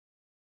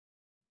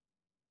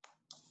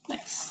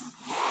Nice.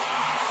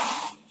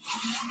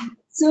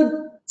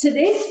 So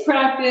today's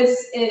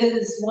practice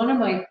is one of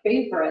my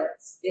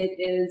favorites. It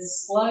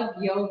is Slug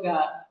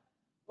Yoga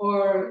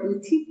or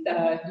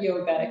Utthita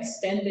Yoga,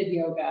 extended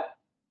yoga.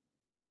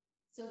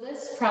 So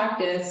this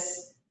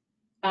practice,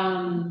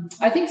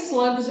 I think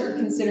slugs are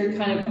considered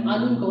kind of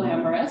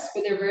unglamorous,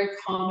 but they're very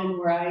common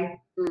where I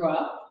grew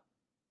up.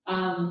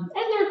 And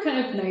they're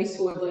kind of nice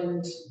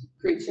woodland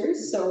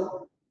creatures.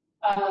 So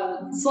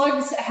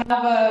slugs have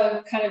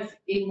a kind of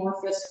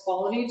amorphous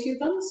quality to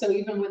them. So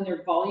even when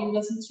their volume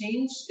doesn't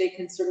change, they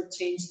can sort of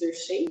change their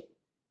shape.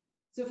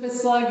 So if a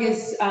slug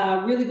is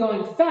really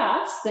going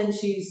fast, then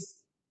she's,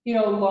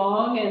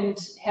 long and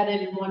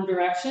headed in one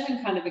direction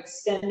and kind of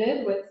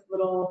extended with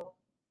little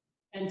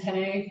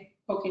antennae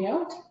poking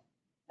out.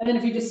 And then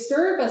if you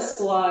disturb a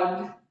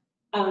slug,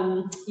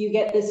 you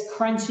get this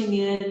crunching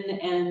in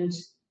and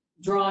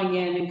drawing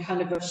in and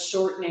kind of a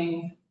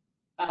shortening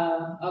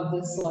of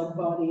the slug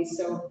body.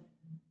 So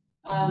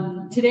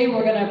today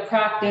we're going to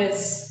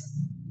practice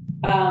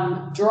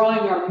drawing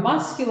our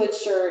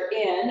musculature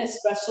in,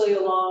 especially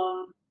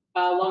along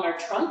our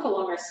trunk,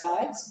 along our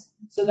sides,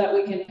 so that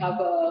we can have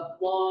a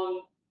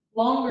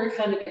longer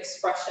kind of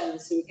expression,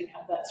 so we can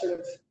have that sort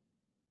of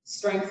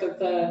strength of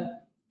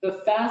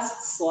the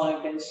fast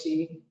slug as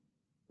she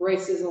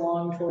races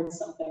along towards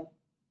something.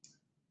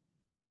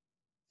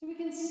 So we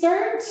can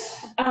start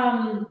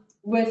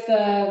with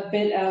a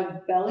bit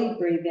of belly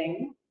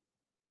breathing.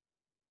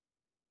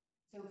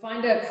 So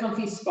find a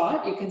comfy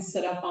spot. You can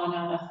sit up on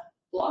a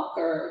block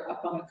or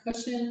up on a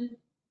cushion,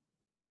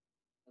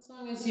 as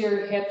long as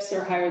your hips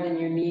are higher than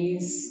your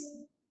knees.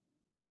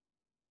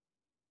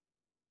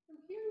 From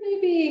here,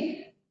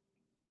 maybe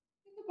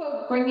think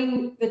about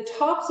bringing the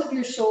tops of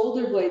your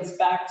shoulder blades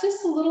back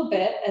just a little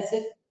bit, as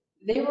if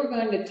they were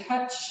going to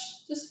touch,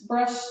 just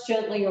brush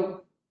gently a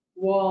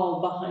wall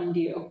behind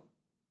you.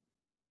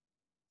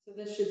 So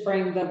this should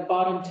bring the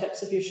bottom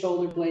tips of your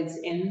shoulder blades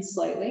in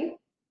slightly.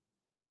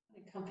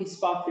 A comfy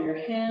spot for your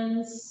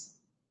hands.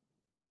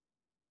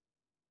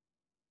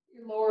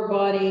 Your lower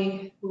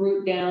body,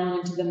 root down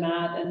into the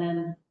mat, and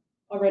then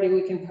already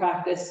we can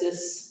practice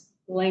this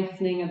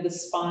lengthening of the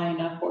spine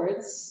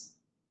upwards.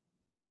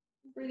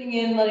 Breathing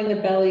in, letting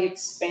the belly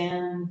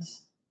expand.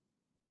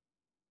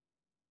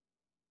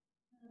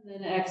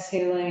 And then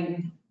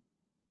exhaling,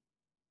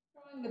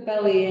 drawing the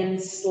belly in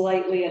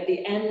slightly at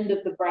the end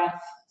of the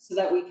breath so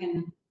that we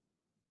can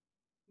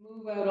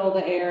move out all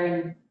the air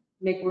and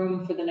make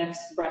room for the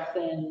next breath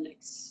in,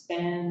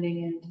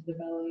 expanding into the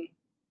belly.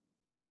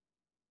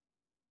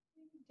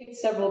 Take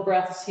several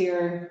breaths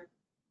here,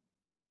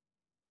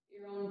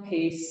 your own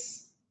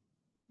pace.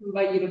 I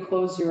invite you to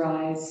close your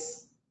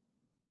eyes.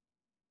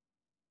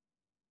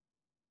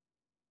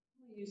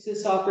 Use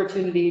this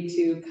opportunity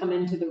to come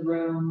into the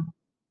room,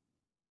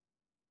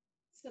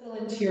 settle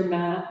into your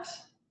mat,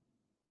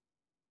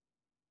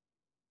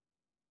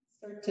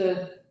 start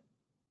to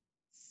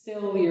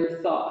still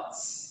your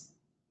thoughts.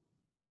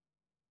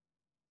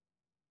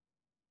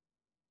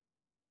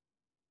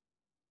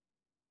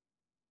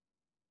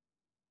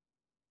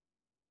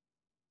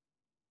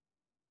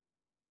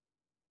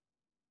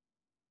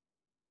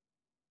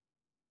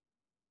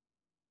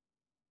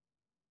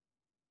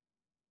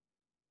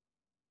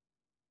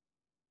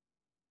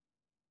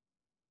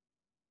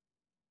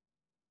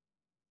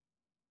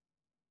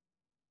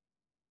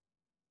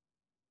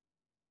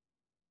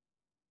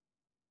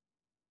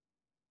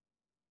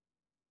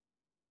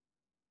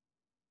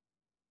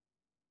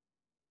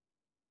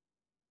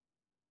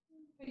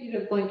 I invite you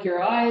to blink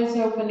your eyes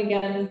open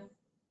again.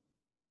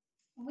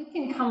 We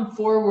can come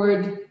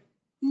forward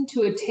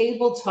into a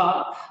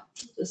tabletop.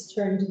 Just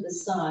turn to the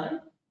side.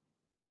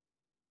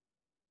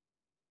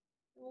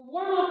 We'll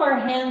warm up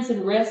our hands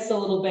and wrists a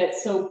little bit,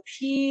 so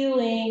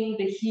peeling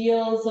the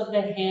heels of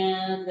the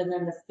hand and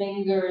then the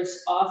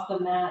fingers off the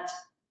mat,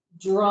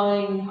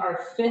 drawing our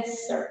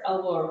fists, our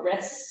elbow or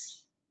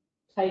wrist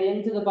tight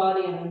into the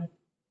body, and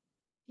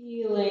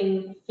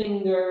peeling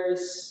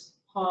fingers,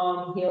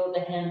 palm, heel of the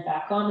hand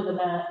back onto the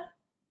mat.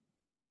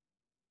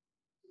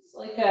 It's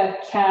like a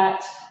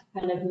cat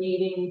kind of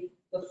kneading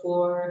the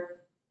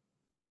floor.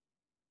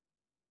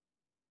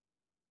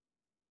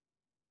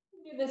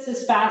 Do this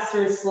as fast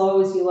or as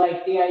slow as you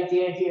like. The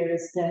idea here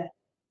is to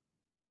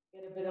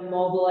get a bit of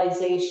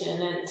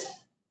mobilization and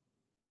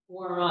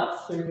warm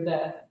up through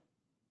the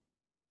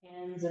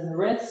hands and the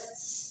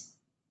wrists.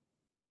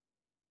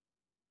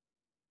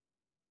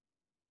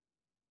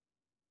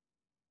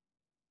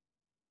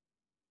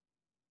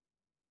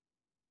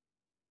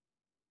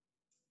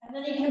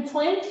 And then you can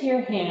plant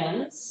your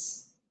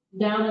hands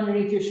down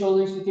underneath your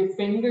shoulders with your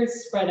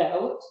fingers spread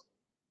out.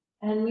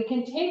 And we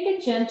can take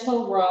a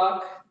gentle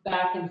rock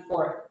back and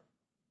forth.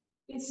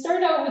 You can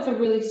start out with a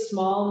really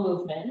small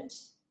movement.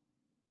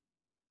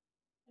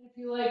 If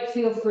you like,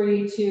 feel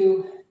free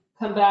to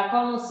come back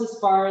almost as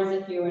far as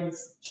if you were in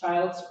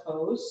child's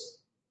pose.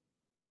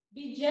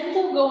 Be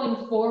gentle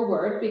going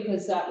forward,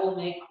 because that will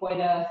make quite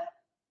a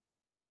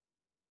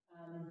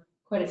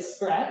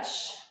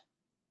stretch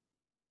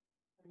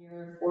on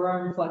your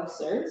forearm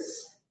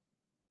flexors.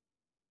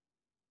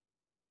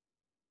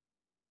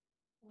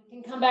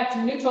 can come back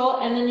to neutral,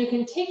 and then you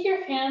can take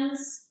your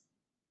hands,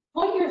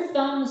 point your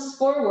thumbs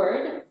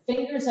forward,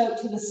 fingers out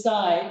to the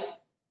side.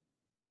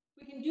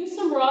 We can do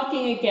some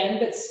rocking again,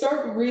 but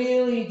start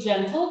really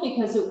gentle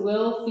because it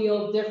will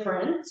feel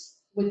different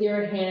with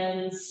your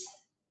hands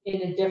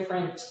in a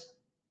different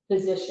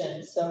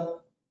position.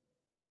 So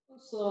go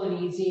slow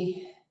and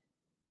easy.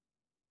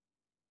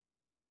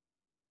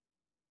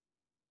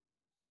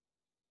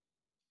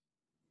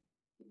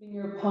 Keeping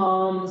your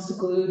palms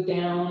glued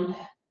down.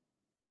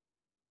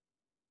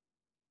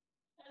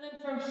 And then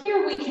from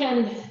here we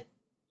can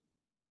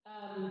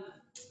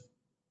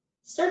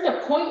start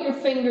to point your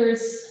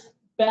fingers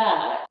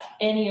back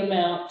any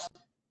amount.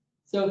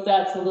 So if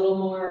that's a little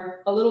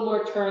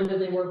more turned than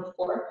they were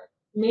before,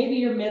 maybe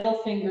your middle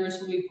fingers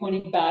will be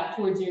pointing back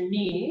towards your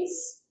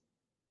knees.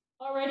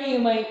 Already you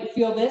might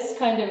feel this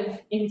kind of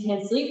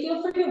intensely.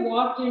 Feel free to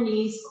walk your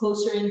knees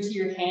closer into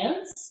your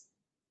hands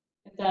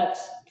if that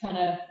kind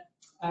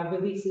of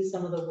releases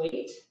some of the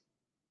weight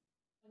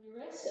on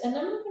your wrist. And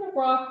then we're going to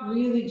rock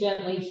really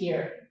gently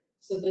here.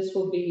 So this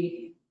will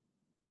be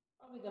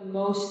probably the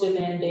most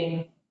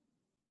demanding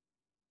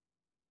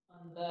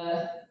on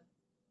the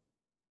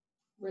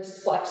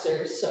wrist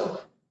flexors,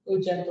 so go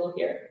gentle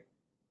here.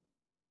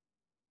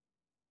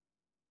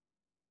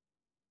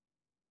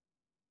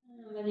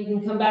 And then you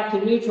can come back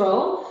to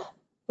neutral,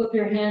 flip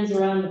your hands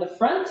around to the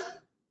front.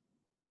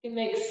 You can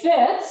make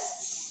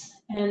fists,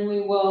 and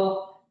we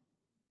will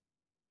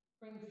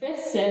bring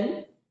fists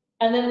in,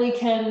 and then we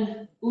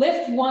can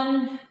lift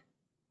one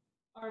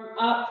arm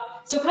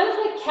up. So kind of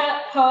like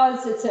cat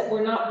paws, except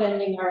we're not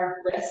bending our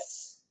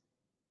wrists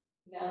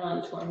down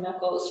onto our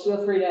knuckles.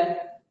 Feel free to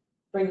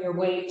bring your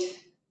weight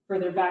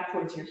further back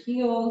towards your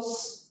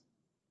heels.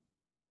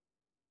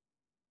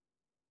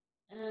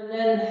 And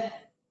then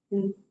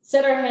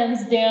set our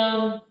hands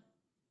down,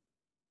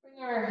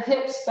 bring our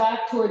hips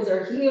back towards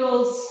our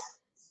heels,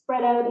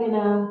 spread out in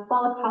a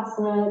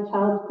Balakasana,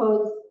 child's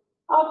pose.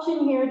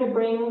 Option here to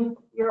bring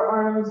your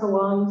arms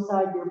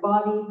alongside your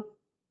body.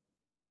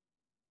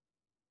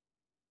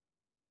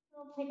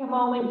 We'll take a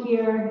moment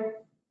here,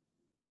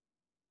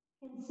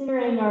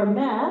 considering our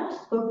mat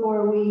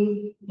before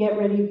we get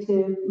ready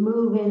to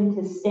move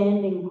into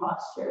standing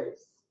postures.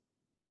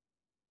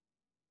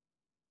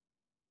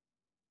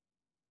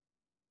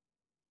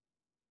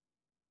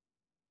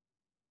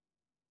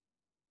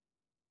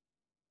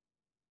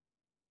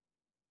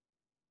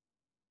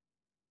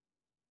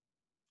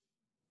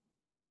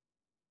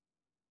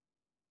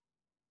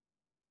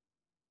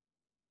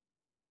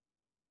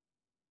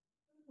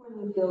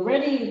 When you feel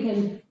ready, you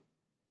can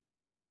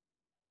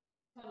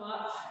come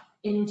up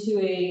into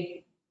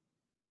a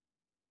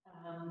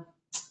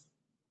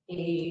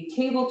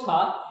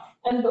tabletop.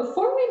 And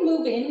before we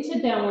move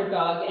into downward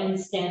dog and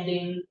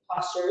standing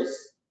postures,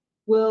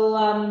 we'll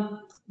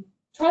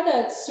try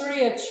the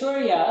Surya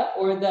Churya,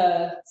 or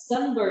the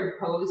sunbird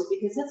pose,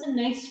 because that's a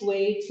nice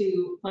way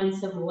to find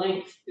some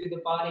length through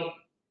the body.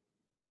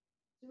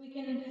 So we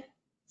can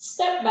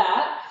step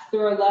back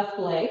through our left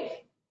leg,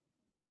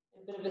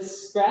 a bit of a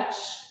stretch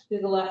through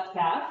the left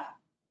calf.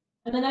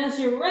 And then as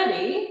you're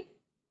ready,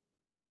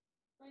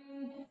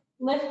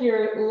 lift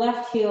your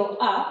left heel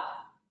up,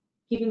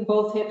 keeping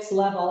both hips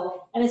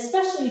level, and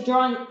especially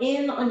drawing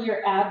in on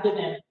your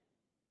abdomen.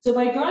 So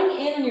by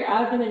drawing in on your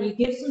abdomen, you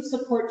give some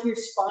support to your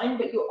spine,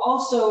 but you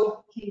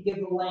also can give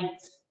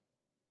length.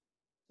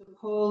 So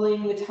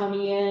pulling the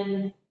tummy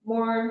in,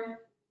 more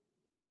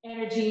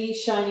energy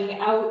shining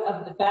out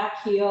of the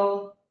back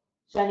heel,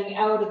 shining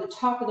out of the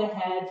top of the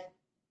head.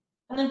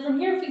 And then from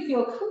here, if you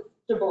feel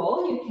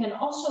comfortable, you can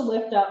also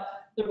lift up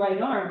the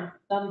right arm,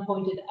 thumb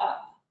pointed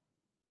up.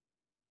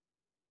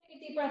 Take a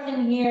deep breath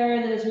in here,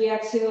 and then as we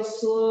exhale,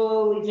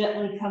 slowly,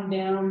 gently come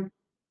down.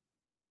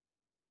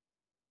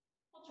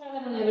 I'll try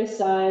that on the other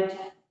side.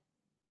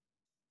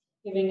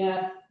 Giving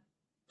a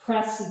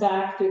press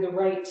back through the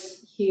right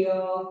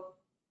heel,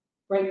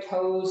 right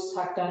toes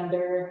tucked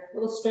under. A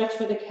little stretch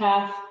for the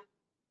calf.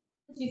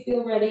 As you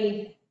feel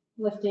ready,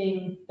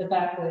 lifting the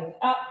back leg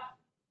up.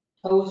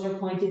 Toes are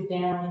pointed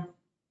down.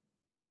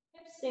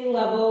 Hips stay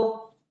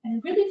level,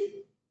 and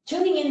really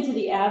tuning into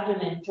the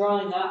abdomen,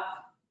 drawing up.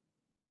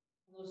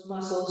 Those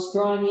muscles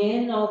drawing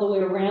in all the way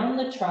around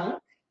the trunk.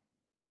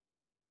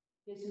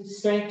 Give some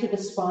strength to the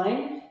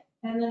spine,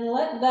 and then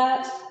let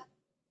that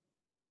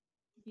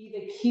be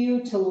the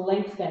cue to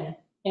lengthen.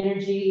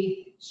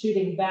 Energy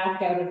shooting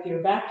back out of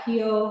your back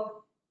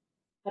heel,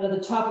 out of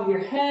the top of your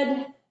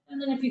head, and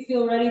then if you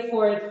feel ready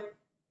for it,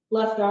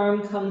 left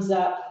arm comes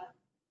up,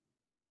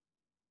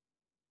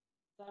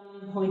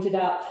 thumb pointed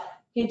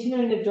up,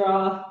 continuing to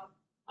draw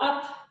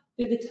up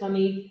through the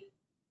tummy,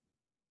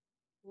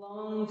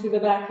 long through the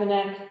back of the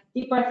neck.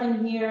 Deep breath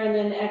in here, and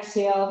then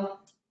exhale.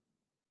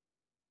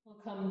 We'll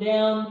come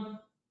down.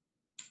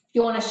 If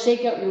you want to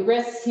shake out your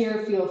wrists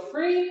here, feel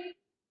free.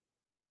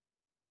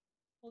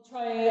 We'll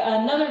try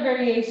another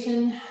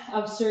variation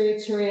of Surya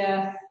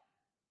Churya.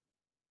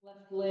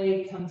 Left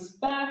leg comes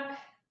back,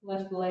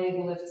 left leg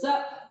lifts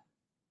up,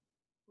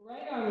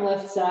 right arm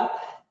lifts up,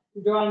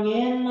 drawing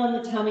in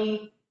on the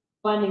tummy,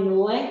 finding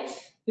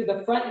length through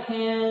the front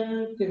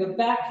hand, through the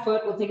back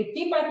foot. We'll take a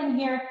deep breath in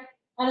here,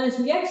 and as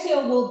we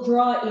exhale, we'll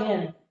draw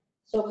in.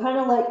 So kind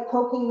of like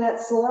poking that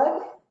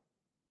slug.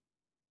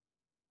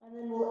 And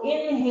then we'll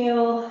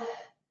inhale,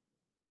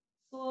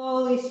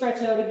 slowly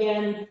stretch out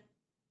again,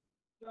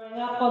 drawing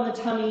up on the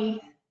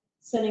tummy,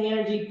 sending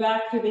energy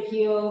back through the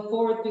heel,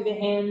 forward through the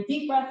hand.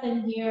 Deep breath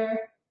in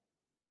here.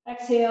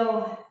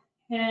 Exhale,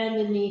 hand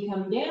and knee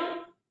come down.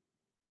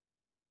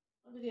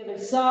 Onto the other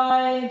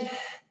side.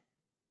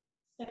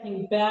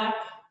 Stepping back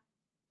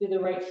through the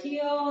right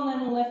heel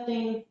and then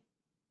lifting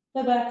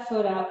the back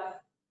foot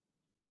up.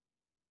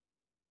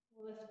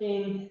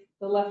 Lifting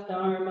the left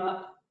arm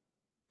up.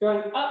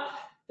 Drawing up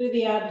through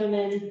the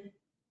abdomen.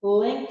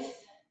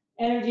 Length,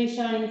 energy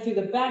shining through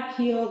the back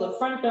heel, the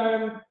front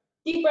arm.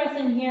 Deep breath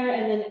in here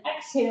and then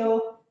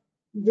exhale,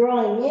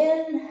 drawing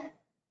in.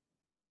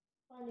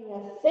 Finding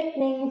a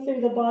thickening through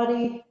the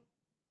body.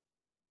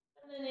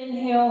 And then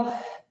inhale,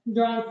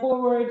 drawing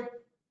forward.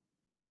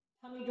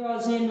 Tummy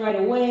draws in right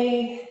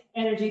away.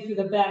 Energy through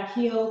the back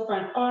heel,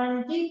 front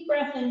arm. Deep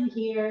breath in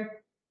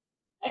here.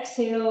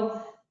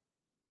 Exhale.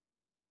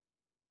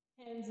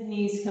 Hands and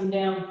knees come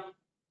down.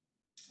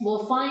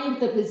 We'll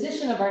find the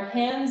position of our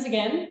hands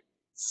again.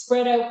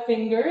 Spread out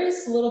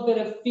fingers, a little bit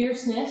of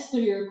fierceness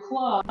through your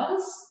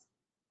claws,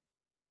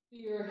 through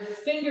your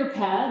finger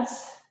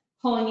pads,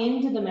 pulling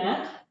into the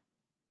mat.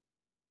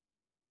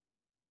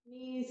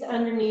 Knees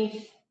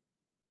underneath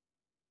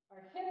our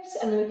hips,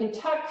 and then we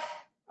can tuck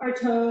our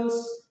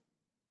toes,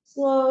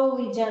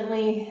 slowly,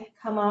 gently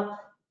come up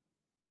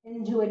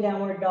into a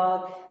downward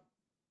dog.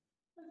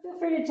 Feel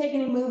free to take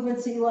any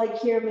movements that you like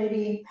here,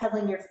 maybe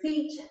pedaling your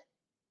feet,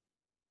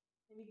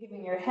 maybe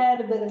giving your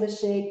head a bit of a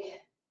shake.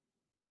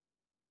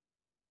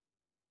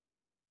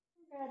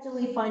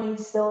 Gradually finding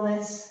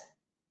stillness.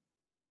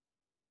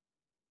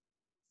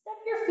 Step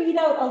your feet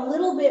out a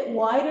little bit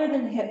wider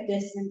than hip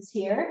distance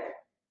here.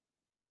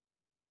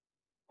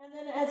 And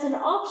then as an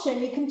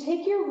option, you can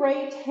take your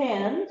right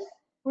hand,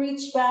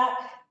 reach back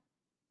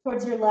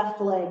towards your left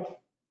leg.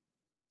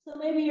 So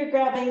maybe you're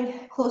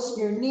grabbing close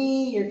to your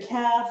knee, your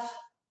calf,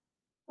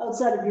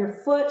 outside of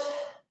your foot,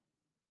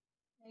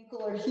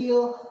 ankle or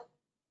heel.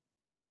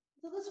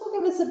 So this will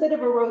give us a bit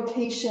of a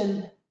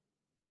rotation.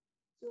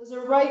 So as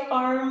our right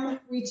arm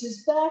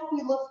reaches back,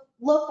 we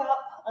look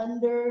up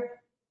under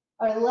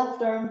our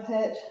left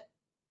armpit.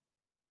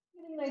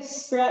 Getting a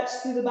nice stretch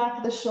through the back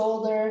of the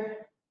shoulder,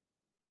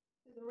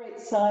 through the right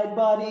side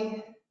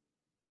body.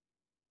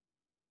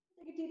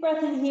 Take a deep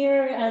breath in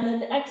here and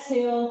then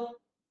exhale.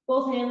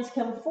 Both hands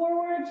come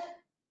forward.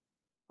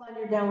 Find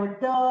your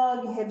downward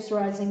dog, hips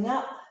rising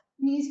up.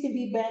 Knees can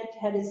be bent,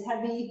 head is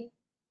heavy.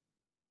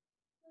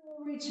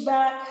 We'll reach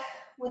back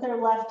with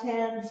our left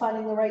hand,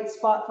 finding the right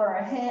spot for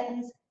our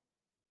hands.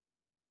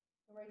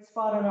 The right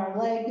spot on our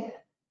leg.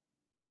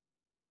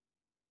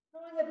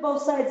 Knowing that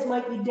both sides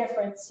might be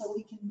different, so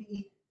we can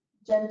be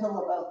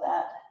gentle about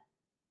that.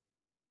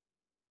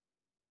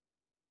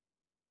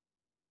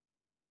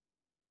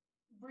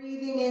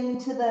 Breathing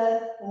into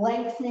the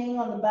lengthening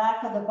on the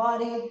back of the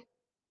body,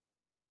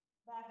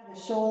 back of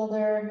the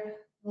shoulder,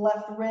 the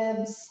left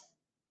ribs.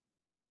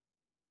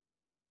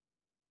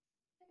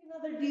 Take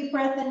another deep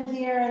breath in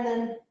here, and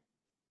then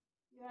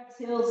you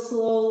exhale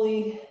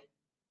slowly,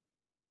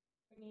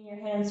 bringing your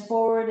hands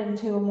forward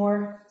into a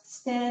more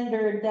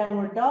standard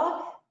downward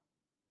dog.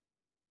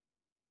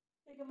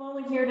 Take a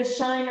moment here to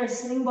shine our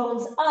sitting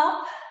bones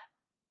up,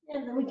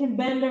 and then we can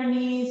bend our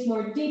knees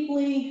more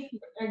deeply,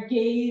 our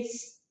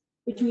gaze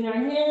between our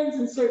hands,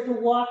 and start to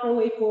walk our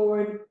way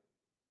forward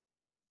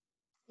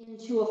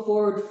into a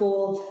forward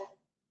fold.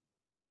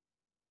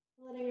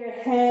 Letting your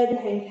head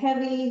hang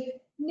heavy,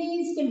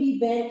 knees can be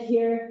bent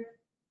here,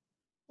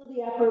 so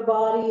the upper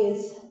body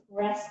is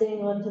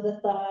resting onto the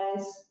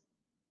thighs.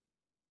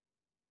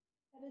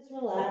 Head is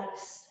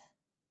relaxed.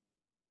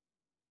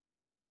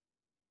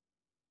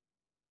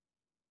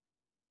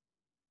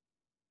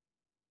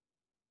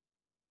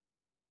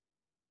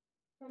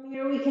 From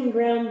here, we can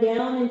ground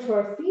down into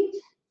our feet,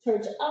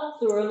 charge up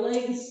through our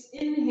legs.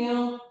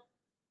 Inhale,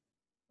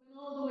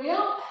 all the way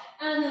up,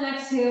 and then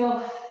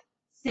exhale,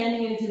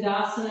 standing in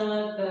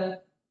Tadasana at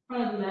the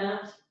front of the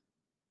mat.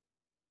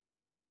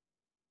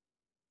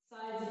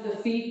 Sides of the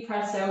feet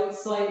press out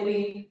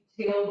slightly,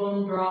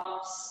 tailbone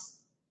drops.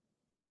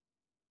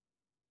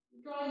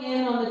 Drawing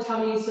in on the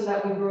tummy so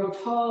that we grow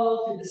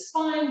tall through the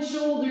spine,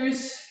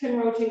 shoulders can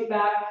rotate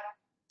back,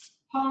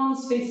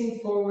 palms facing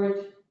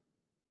forward.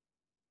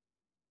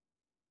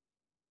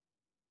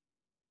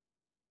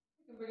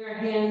 Bring our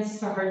hands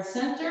to heart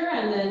center,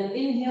 and then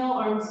inhale,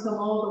 arms come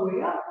all the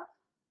way up.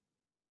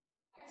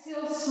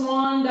 Exhale,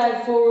 swan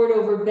dive forward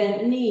over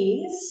bent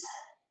knees.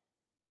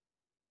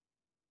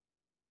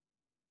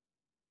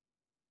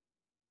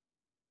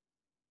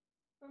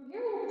 From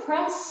here, we'll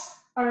press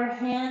our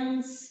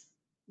hands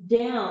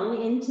down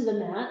into the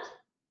mat.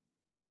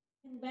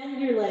 And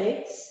bend your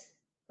legs,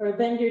 or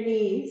bend your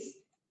knees,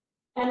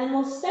 and then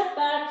we'll step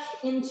back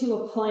into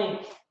a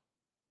plank.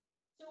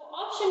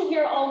 Option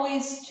here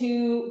always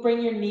to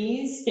bring your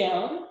knees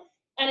down,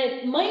 and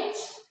it might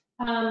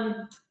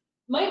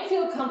Might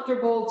feel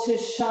comfortable to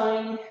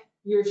shine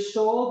your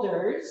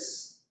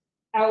shoulders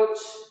out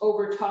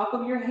over top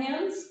of your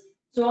hands.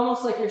 So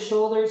almost like your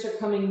shoulders are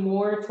coming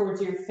more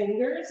towards your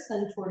fingers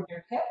than toward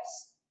your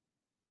hips.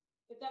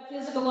 If that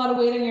feels like a lot of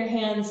weight in your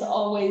hands,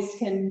 always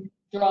can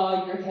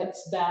draw your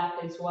hips back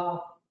as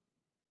well.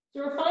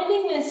 So we're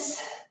finding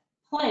this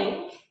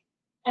plank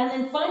and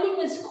then finding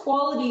this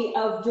quality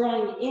of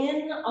drawing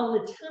in on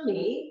the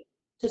tummy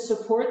to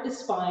support the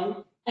spine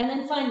and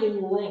then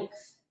finding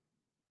length.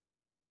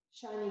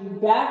 Shining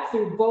back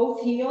through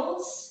both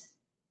heels,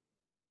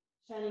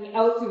 shining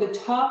out through the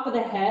top of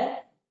the head,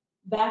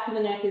 back of the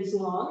neck is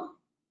long.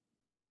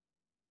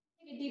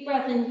 Take a deep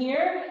breath in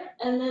here,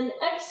 and then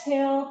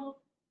exhale,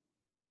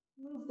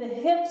 move the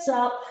hips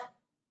up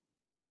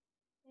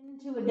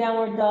into a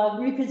downward dog.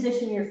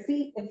 Reposition your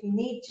feet if you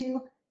need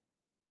to.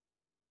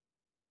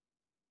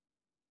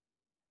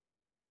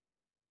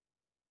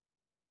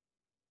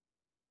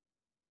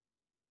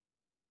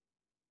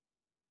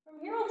 From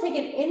here, we'll take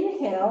an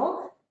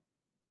inhale,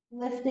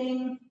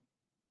 lifting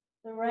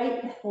the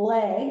right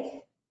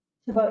leg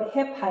to about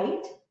hip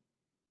height.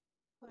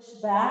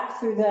 Push back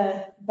through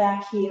the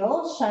back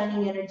heel,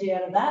 shining energy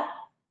out of that.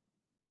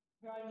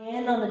 Drawing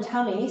in on the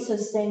tummy, so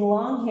staying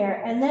long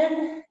here. And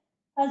then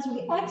as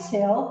we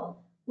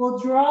exhale, we'll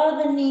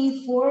draw the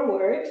knee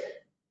forward,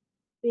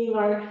 being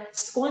our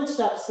squunched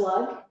up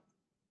slug,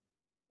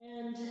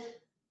 and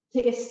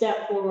take a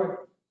step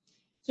forward.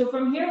 So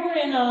from here, we're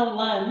in a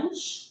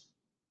lunge.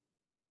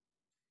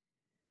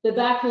 The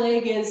back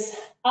leg is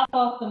up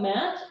off the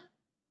mat.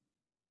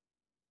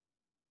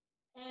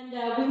 And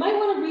we might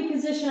want to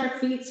reposition our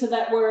feet so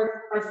that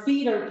our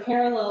feet are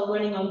parallel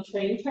running on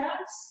train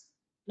tracks,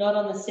 not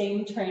on the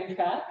same train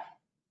track.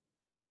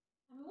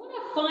 And we want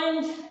to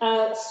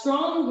find a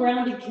strong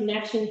grounded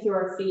connection through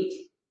our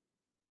feet.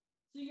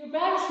 So your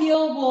back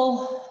heel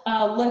will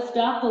lift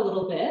up a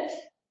little bit.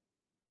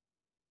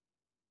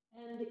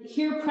 And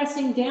here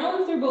pressing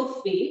down through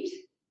both feet,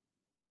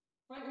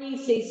 front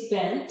knee stays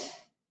bent.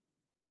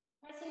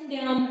 Pressing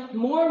down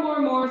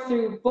more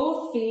through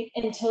both feet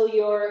until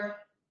your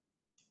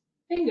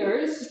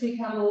fingers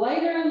become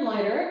lighter and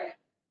lighter.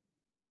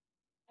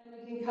 And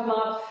we can come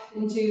up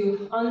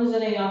into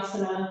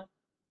Anjaneyasana,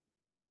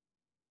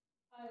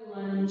 high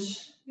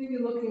lunge, maybe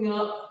looking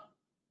up.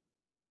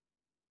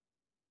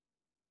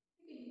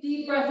 Take a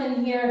deep breath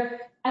in here,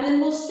 and then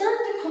we'll start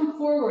to come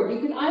forward. You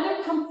can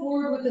either come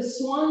forward with a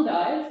swan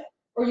dive,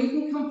 or you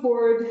can come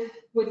forward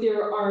with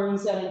your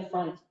arms out in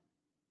front.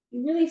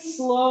 Be really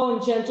slow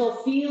and gentle,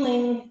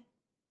 feeling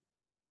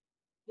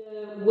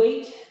the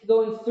weight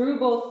going through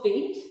both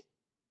feet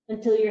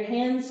until your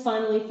hands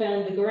finally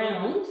found the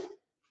ground.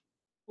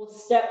 We'll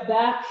step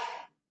back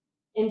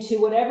into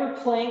whatever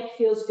plank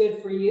feels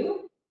good for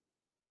you.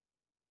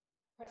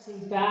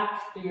 Pressing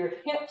back through your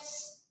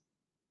hips,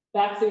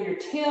 back through your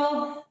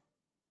tail,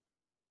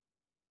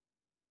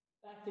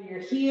 back through your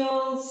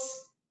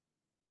heels,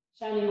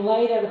 shining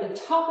light out of the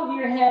top of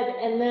your head,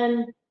 and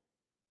then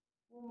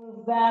we'll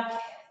move back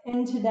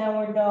into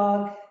downward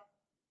dog.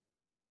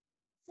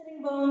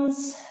 Sitting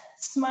bones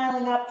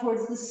smiling up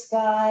towards the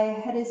sky,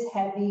 head is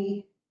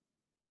heavy.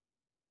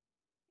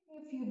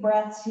 Take a few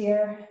breaths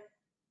here.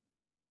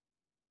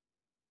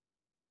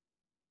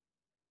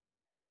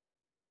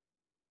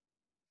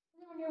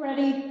 And when you're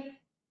ready,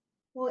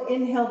 we'll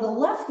inhale the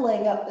left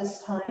leg up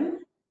this time.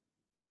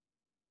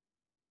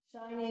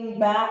 Shining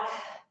back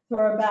through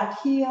our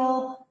back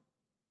heel,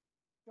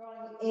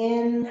 drawing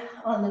in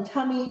on the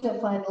tummy to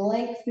find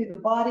length through the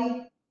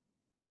body.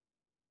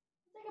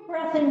 Take a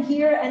breath in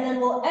here, and then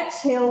we'll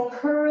exhale,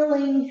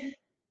 curling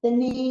the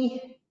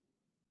knee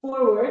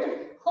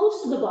forward,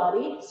 close to the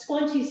body,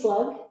 squunchy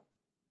slug.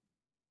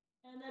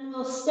 And then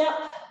we'll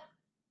step,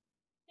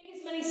 take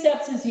as many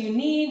steps as you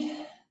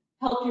need,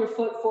 help your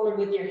foot forward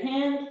with your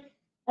hand.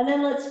 And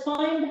then let's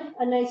find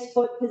a nice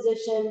foot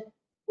position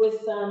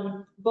with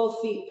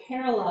both feet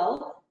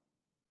parallel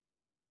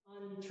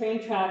on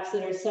train tracks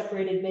that are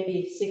separated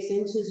maybe 6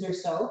 inches or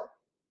so.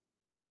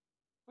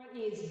 Front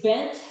knee is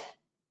bent,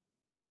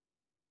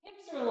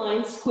 hips are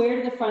aligned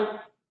square to the front,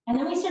 and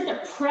then we start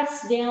to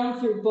press down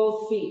through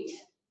both feet.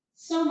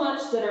 So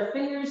much that our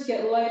fingers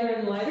get lighter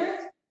and lighter.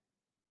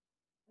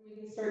 And we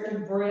can start to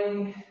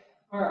bring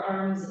our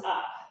arms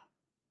up.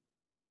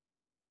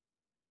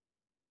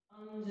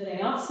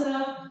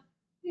 Anjaneyasana.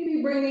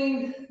 Maybe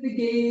bringing the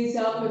gaze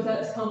up if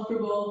that's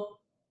comfortable.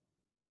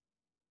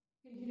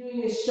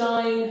 Continuing to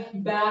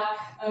shine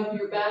back of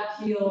your back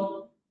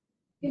heel.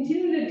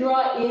 Continue to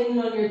draw in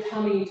on your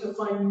tummy to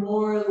find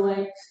more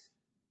length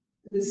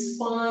to the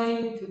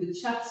spine, to the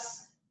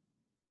chest.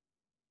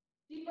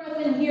 Deep breath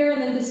in here,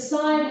 and then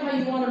decide how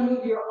you want to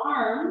move your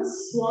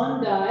arms,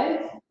 swan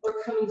dive, or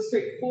coming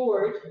straight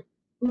forward,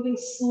 moving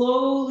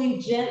slowly,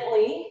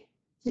 gently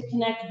to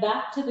connect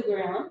back to the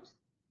ground.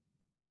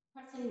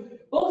 Pressing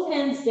both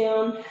hands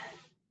down,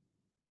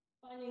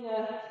 finding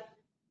a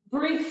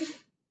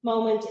brief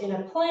moment in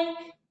a plank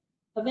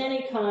of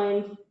any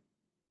kind,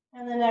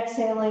 and then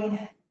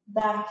exhaling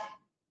back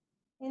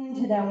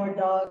into downward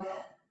dog.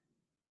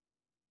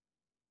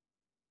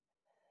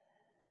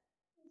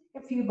 A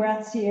few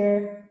breaths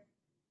here.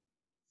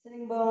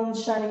 Sitting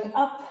bones shining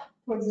up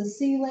towards the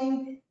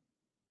ceiling.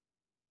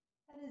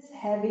 Head is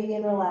heavy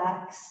and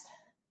relaxed.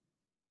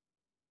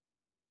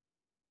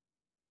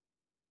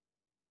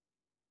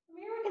 From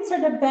here we can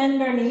start to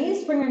bend our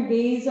knees, bring our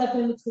gaze up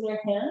in between our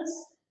hands.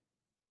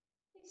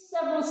 Take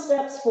several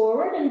steps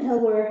forward until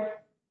we're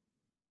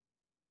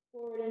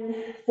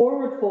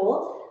forward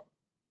fold.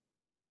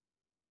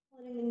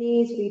 Letting the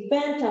knees be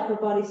bent, upper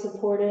body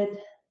supported.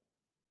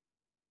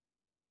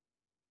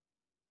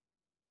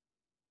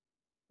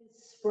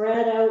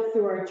 Spread out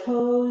through our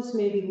toes,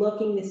 maybe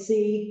looking to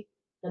see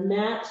the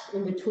mat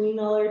in between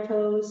all our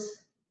toes.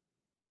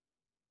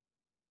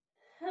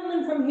 And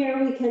then from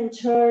here we can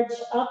charge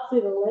up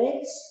through the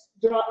legs,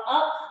 draw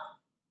up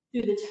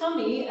through the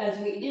tummy as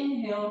we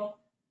inhale,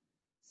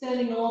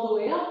 standing all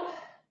the way up.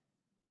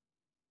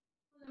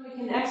 And then we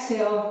can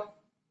exhale,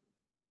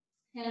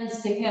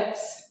 hands to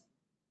hips.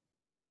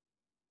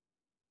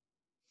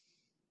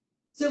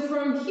 So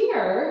from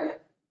here,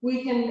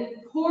 we can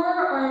pour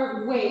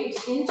our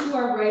weight into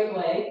our right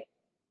leg,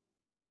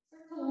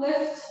 start to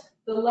lift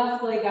the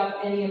left leg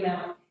up any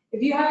amount.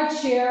 If you have a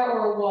chair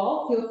or a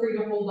wall, feel free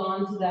to hold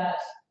on to that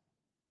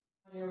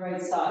on your right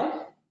side.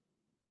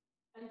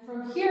 And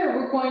from here,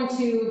 we're going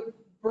to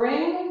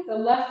bring the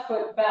left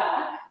foot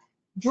back,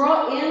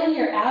 draw in on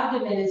your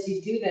abdomen as you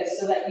do this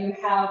so that you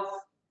have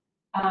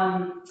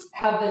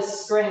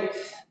this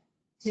strength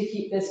to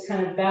keep this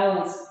kind of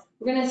balance.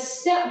 We're going to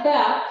step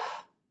back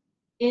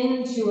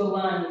into a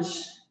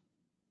lunge.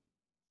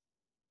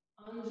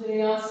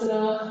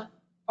 Anjaneyasana,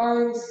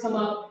 arms come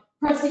up,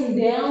 pressing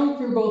down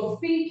through both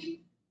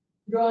feet,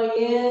 drawing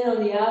in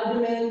on the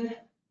abdomen,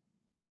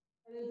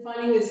 and then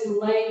finding this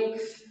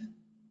length,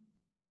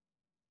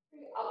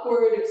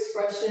 upward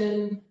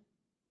expression.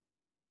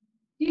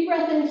 Deep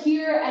breath in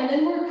here, and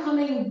then we're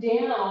coming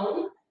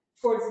down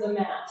towards the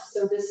mat.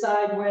 So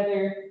decide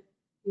whether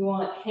you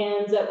want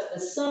hands up to the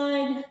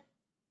side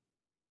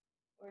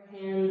or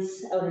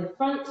hands out in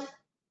front.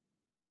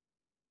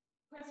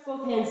 Press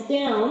both hands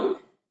down.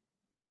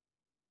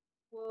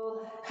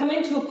 We'll come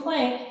into a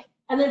plank,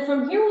 and then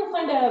from here we'll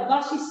find a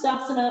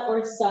Vashisthasana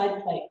or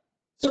side plank.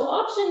 So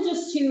option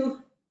just to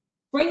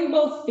bring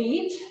both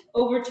feet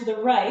over to the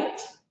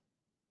right,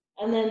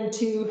 and then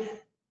to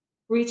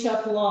reach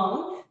up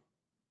long,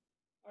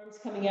 arms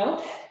coming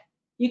out.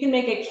 You can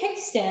make a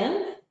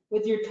kickstand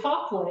with your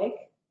top leg,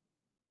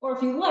 or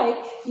if you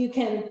like, you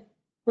can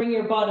bring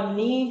your bottom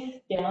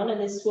knee down, and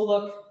this will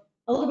look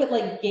a little bit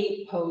like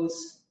gate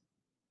pose.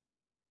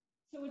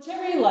 So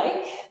whichever you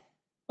like,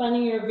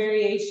 finding your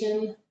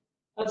variation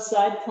of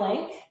side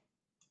plank,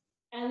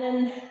 and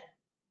then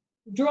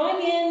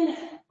drawing in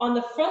on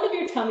the front of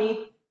your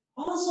tummy,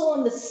 also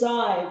on the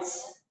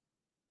sides.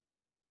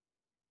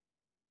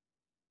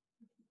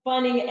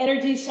 Finding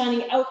energy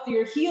shining out through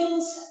your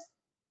heels,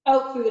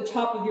 out through the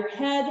top of your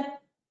head.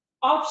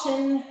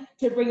 Option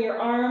to bring your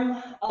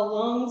arm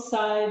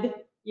alongside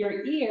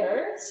your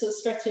ear, so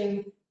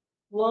stretching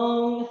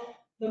long,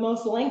 the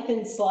most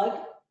lengthened slug.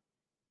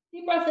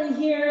 Deep breath in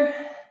here,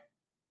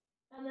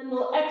 and then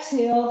we'll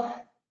exhale.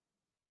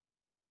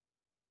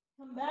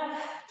 Come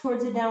back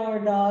towards a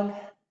downward dog.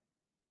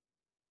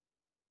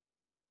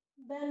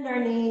 Bend our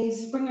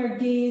knees, bring our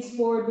gaze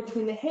forward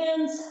between the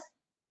hands.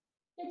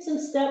 Take some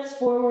steps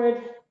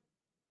forward.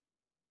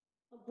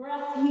 A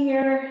breath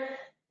here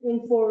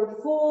in forward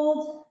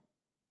fold.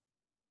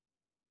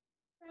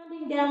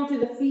 Rounding down through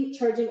the feet,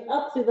 charging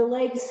up through the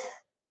legs.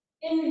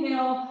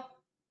 Inhale,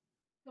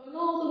 going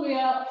all the way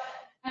up,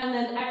 and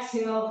then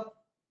exhale.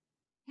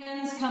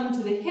 Hands come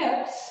to the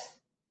hips.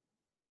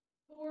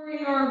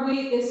 Pouring our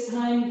weight this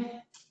time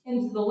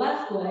into the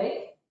left leg.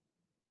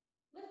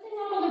 Lifting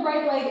up on the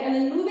right leg, and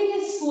then moving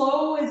as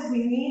slow as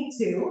we need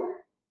to.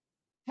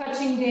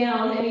 Touching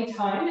down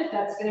anytime, if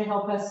that's going to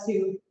help us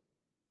to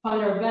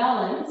find our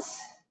balance.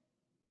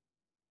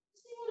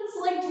 See what it's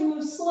like to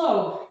move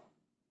slow.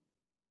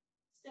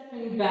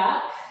 Stepping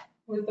back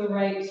with the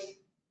right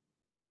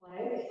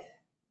leg.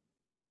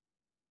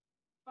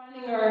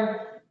 Finding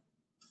our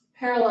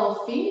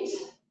parallel feet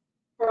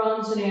for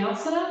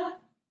Anjaneyasana.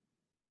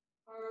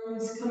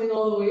 Arms coming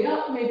all the way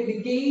up. Maybe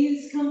the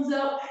gaze comes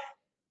up.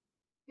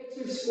 Hips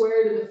are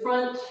square to the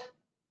front.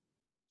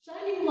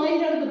 Shining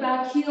light out of the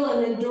back heel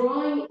and then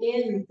drawing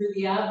in through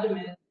the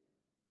abdomen.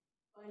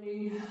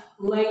 Finding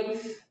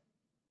length.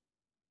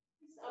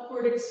 This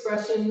upward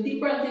expression.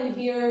 Deep breath in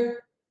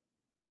here.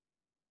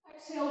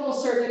 Exhale, we'll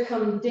start to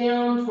come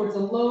down towards a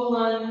low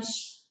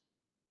lunge.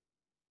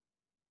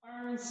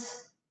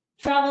 Arms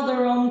travel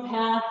their own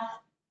path.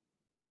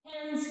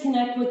 Hands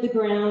connect with the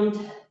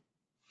ground.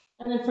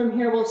 And then from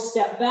here, we'll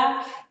step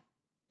back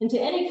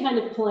into any kind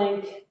of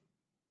plank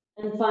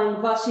and find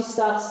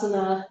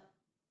Vashisthasana,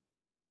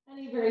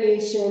 any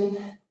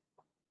variation.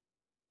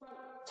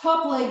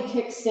 Top leg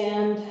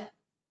kickstand,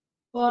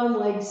 bottom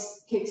leg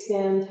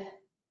kickstand.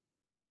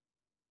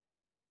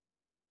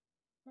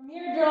 From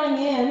here, drawing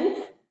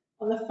in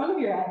on the front of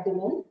your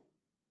abdomen,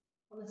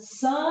 on the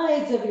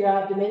sides of your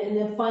abdomen, and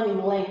then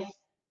finding length.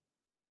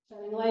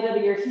 Shining light out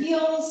of your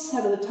heels,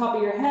 out of the top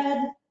of your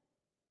head.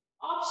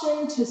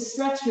 Option to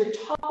stretch your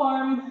top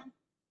arm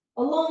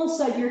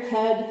alongside your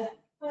head.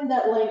 Find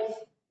that length.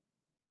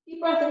 Deep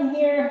breath in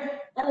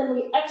here, and then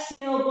we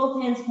exhale,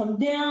 both hands come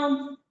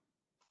down.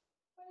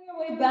 Find your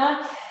way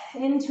back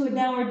into a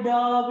downward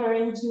dog or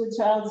into a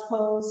child's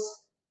pose.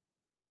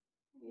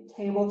 Maybe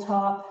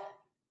tabletop.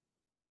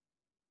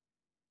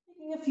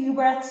 Taking a few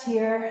breaths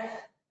here.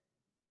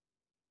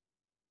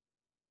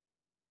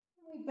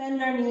 We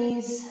bend our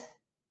knees.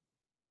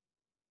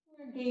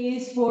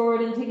 Gaze forward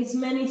and take as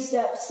many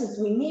steps as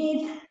we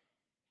need.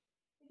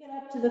 Get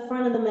up to the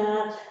front of the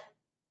mat.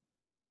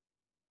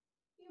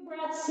 Few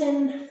breaths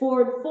in,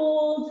 forward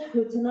fold,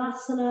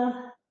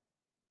 Uttanasana.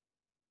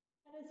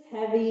 Head is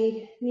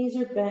heavy, knees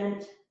are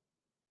bent.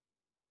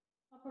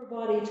 Upper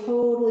body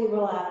totally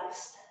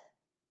relaxed.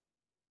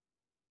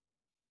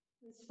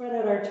 And spread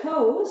out our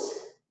toes.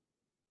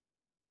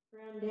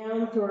 Ground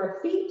down through our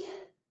feet,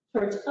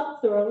 towards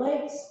up through our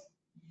legs.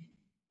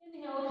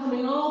 Inhale,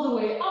 coming all the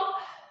way up.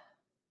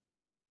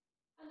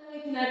 And then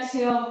we can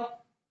exhale.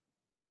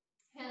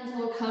 Hands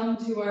will come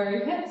to our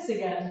hips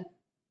again.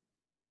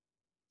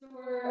 So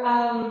we're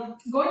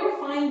going to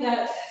find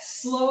that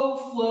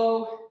slow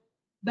flow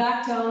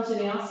back down to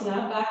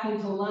Anjaneyasana, back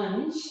into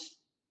lunge.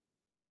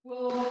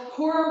 We'll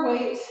pour our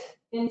weight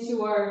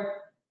into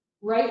our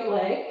right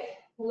leg,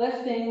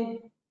 lifting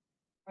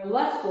our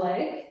left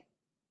leg,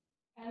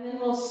 and then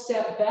we'll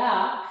step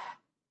back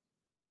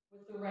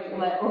with the right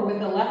leg, or with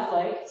the left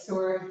leg. So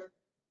we're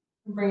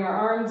bring our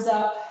arms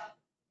up,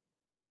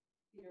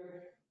 feet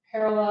are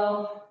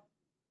parallel,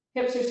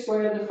 hips are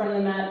square at the front of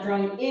the mat,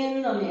 drawing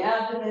in on the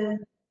abdomen,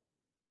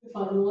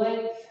 find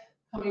length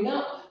coming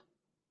up.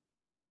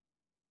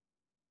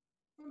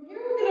 From here,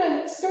 we're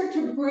going to start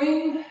to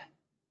bring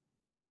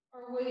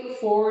our weight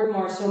forward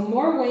more. So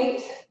more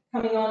weight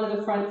coming onto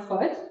the front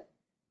foot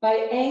by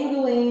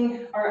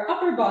angling our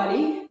upper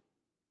body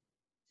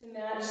to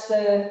match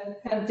the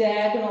kind of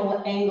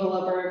diagonal angle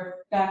of our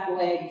back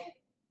leg.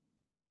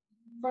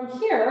 From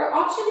here,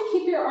 option to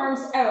keep your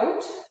arms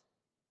out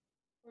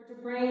or to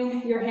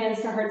bring your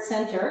hands to heart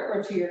center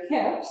or to your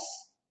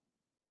hips.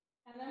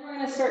 And then we're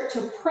going to start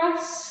to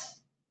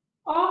press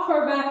off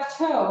our back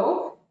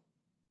toe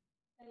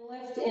and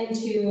lift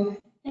into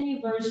any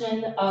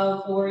version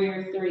of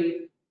Warrior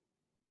 3.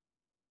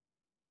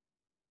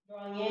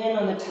 Drawing in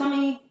on the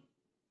tummy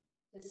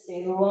to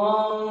stay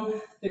long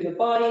through the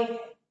body.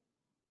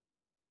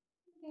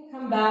 You can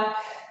come back.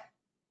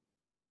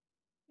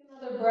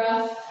 Another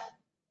breath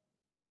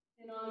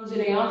in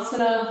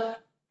Anjaneyasana,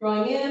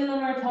 drawing in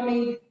on our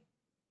tummy.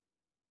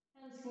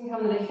 Hands can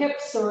come to the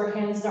hips or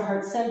hands to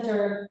heart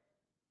center.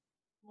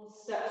 We'll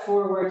step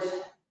forward.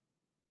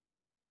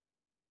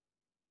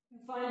 You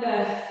can find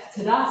a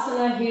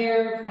Tadasana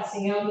here,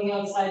 pressing out the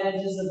outside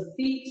edges of the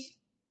feet.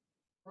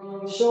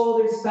 Rolling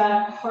shoulders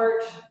back,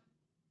 heart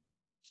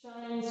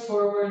shines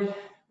forward,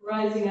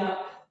 rising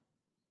up.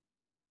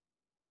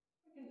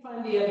 You can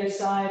find the other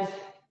side.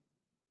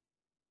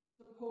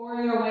 So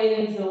pouring our weight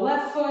into the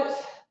left foot.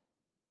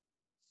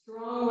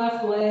 Strong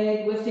left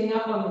leg, lifting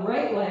up on the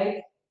right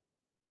leg.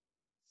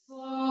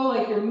 Slow,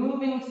 like you're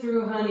moving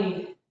through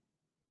honey.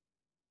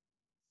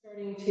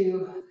 Starting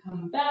to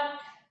come back.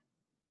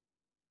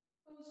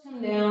 Toes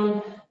come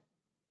down.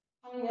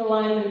 Finding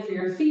alignment for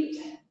your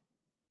feet.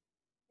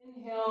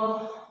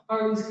 Inhale,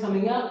 arms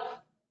coming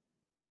up.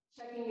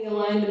 Checking the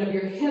alignment of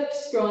your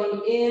hips,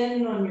 drawing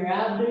in on your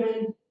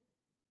abdomen.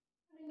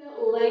 Finding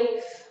that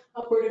length,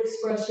 upward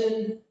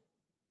expression.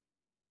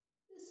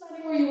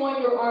 Deciding where you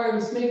want your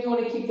arms. Maybe you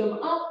want to keep them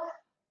up.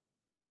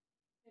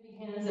 Maybe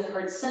hands at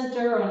heart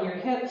center on your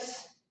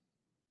hips.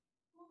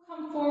 We'll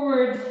come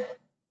forward,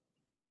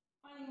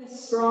 finding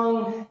this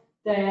strong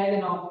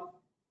diagonal.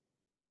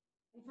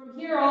 And from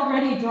here,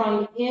 already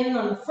drawing in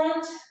on the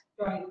front,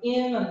 drawing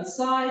in on the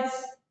sides,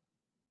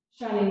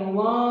 shining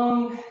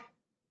long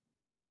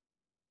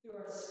through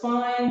our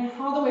spine,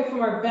 all the way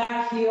from our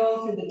back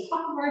heel through the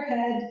top of our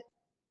head.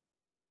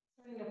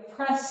 Starting to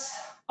press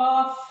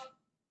off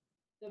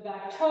the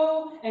back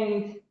toe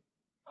and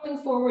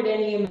coming forward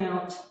any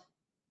amount.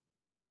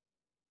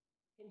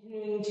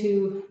 Continuing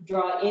to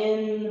draw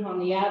in on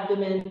the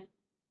abdomen,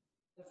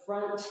 the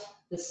front,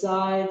 the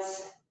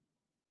sides.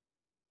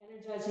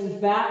 Energizing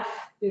back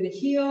through the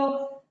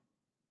heel,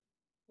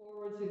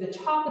 forward through the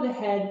top of the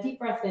head, deep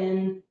breath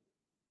in.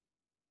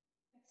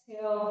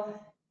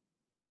 Exhale.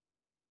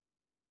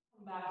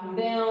 Come back and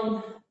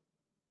down.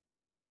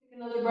 Take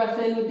another breath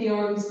in with the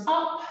arms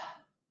up.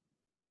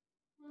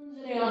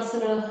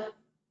 Anjaneyasana,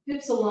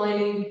 hips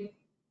aligning,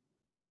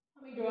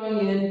 tummy drawing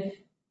in. And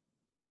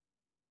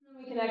then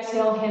we can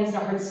exhale, hands to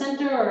heart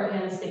center or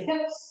hands to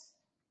hips.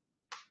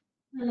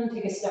 And then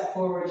take a step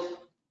forward.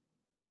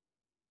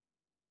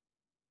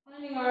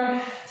 Finding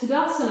our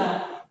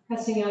Tadasana,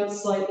 pressing out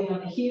slightly on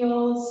the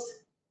heels.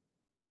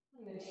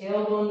 And the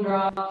tailbone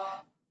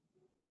drop.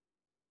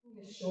 And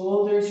the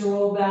shoulders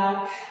roll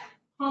back.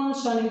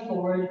 Palms shining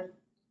forward.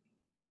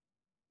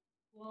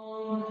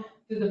 Long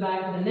through the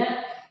back of the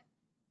neck.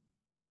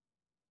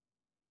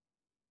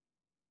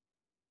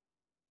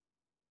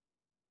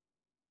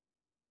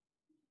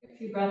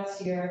 few breaths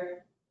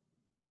here.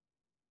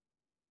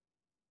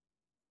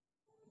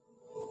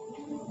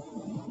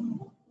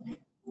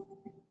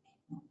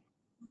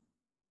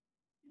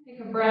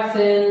 Take a breath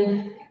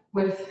in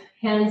with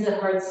hands at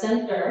heart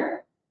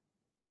center.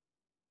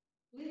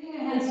 Leaving the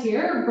hands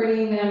here,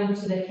 bringing them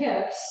to the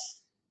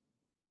hips.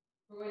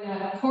 We're going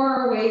to pour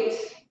our weight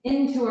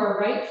into our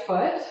right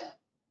foot.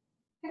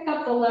 Pick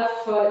up the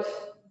left foot.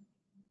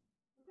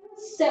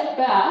 Step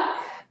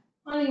back,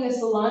 finding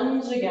this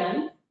lunge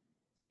again.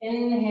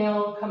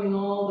 Inhale, coming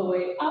all the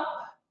way up.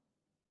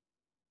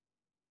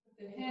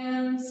 With the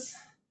hands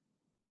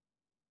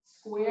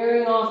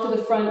squaring off to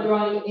the front,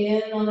 drawing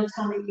in on the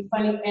tummy,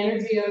 finding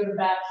energy out of the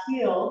back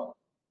heel.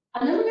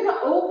 And then we're going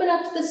to open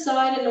up to the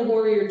side in a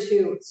warrior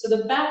two. So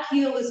the back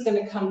heel is going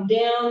to come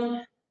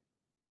down.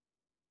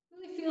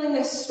 Really feeling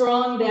this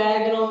strong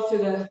diagonal through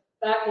the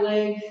back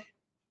leg.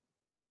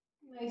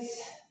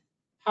 Nice,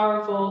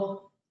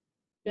 powerful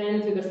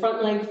bend through the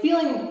front leg.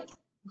 Feeling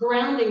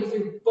grounding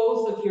through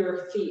both of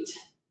your feet.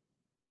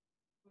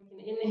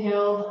 We can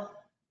inhale,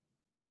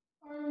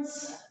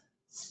 arms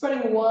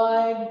spreading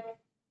wide,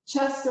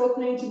 chest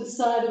opening to the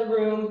side of the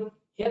room,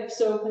 hips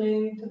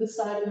opening to the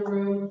side of the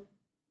room.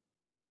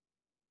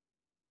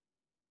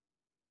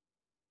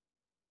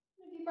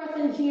 A deep breath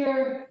in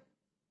here.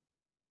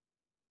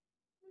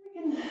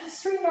 We can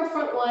straighten our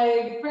front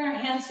leg, bring our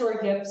hands to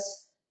our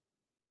hips,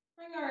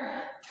 bring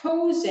our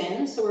toes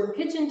in, so we're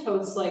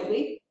pigeon-toed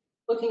slightly,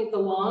 looking at the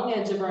long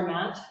edge of our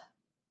mat.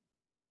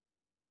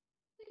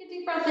 Take a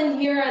deep breath in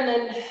here and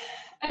then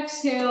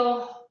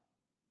exhale.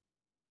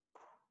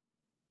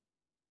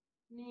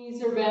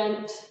 Knees are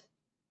bent,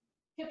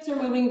 hips are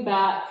moving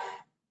back.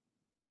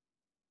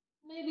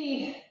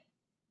 Maybe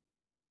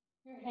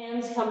your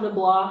hands come to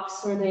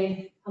blocks or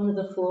they come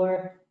to the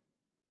floor.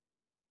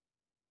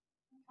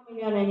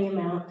 Coming down any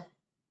amount.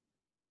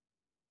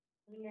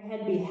 Letting your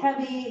head be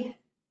heavy.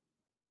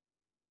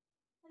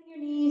 Letting your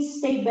knees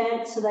stay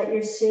bent so that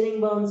your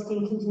sitting bones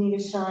can continue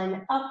to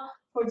shine up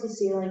towards the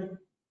ceiling.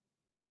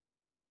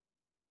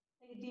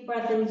 Take a deep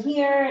breath in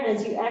here, and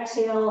as you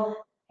exhale,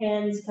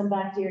 hands come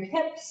back to your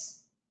hips.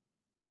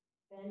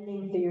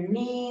 Bending through your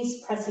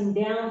knees, pressing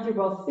down through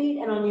both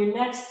feet, and on your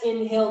next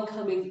inhale,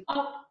 coming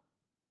up,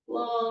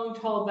 long,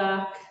 tall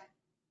back.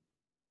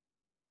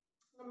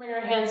 We'll bring our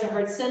hands to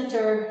heart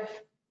center.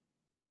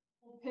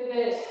 We'll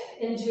pivot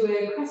into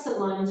a crescent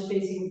lunge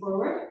facing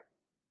forward.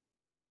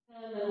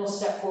 And then we'll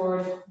step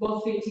forward,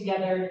 both feet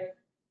together.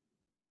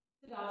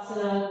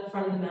 Tadasana at the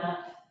front of the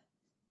mat.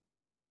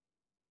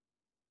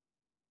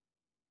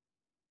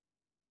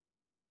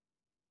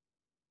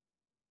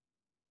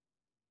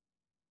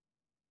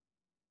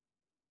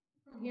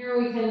 From here,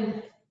 we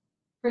can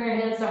bring our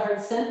hands to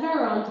heart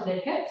center onto the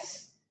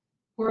hips,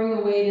 pouring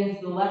the weight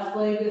into the left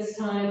leg this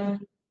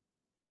time.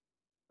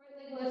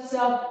 Right leg lifts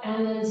up,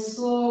 and then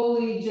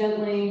slowly,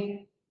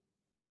 gently,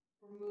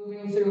 we're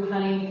moving through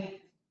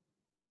honey,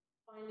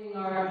 finding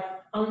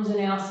our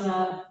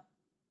Anjaneyasana,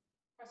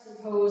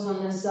 crescent pose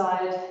on this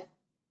side.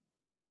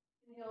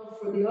 Inhale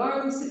for the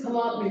arms to come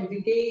up, maybe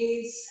the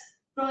gaze,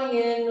 drawing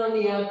in on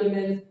the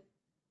abdomen,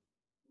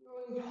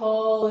 growing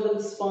tall out of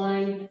the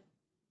spine.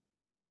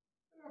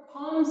 Our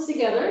palms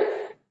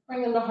together,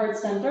 bring them to heart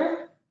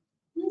center,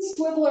 and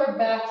swivel our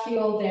back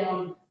heel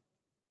down.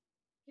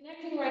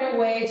 Connecting right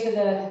away to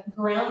the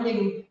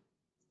grounding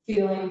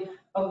feeling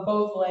of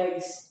both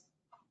legs.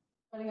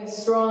 Finding a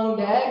strong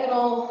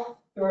diagonal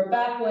through our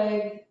back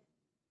leg.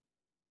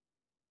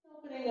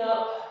 Opening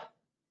up,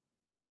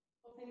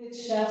 opening the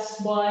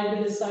chest wide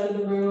to the side of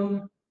the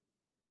room.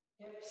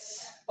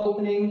 Hips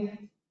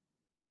opening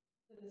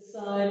to the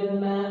side of the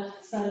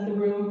mat, side of the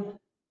room.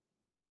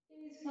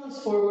 Gaze comes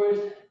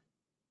forward.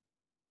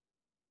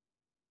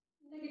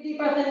 Take a deep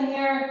breath in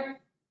here.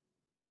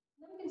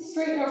 Then we can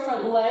straighten our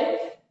front leg.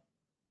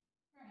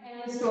 Our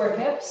hands to our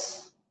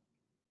hips.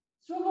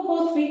 Swivel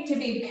both feet to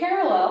be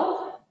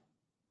parallel.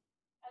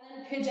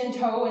 And then pigeon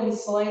toe in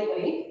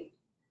slightly.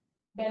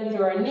 Bend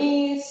through our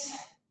knees.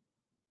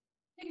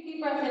 Take a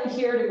deep breath in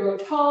here to grow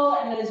tall.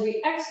 And then as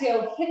we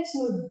exhale, hips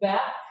move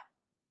back.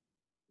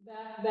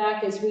 Back,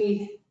 back as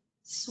we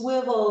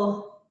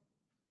swivel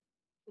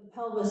the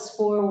pelvis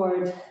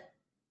forward.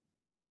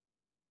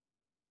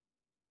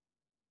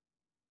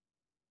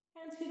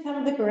 Hands could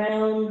come to the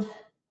ground.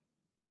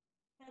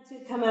 Hands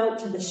could come out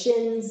to the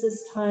shins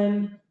this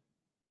time.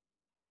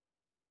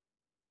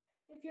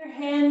 If your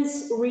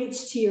hands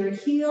reach to your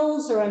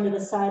heels or under the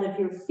side of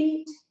your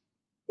feet, you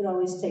can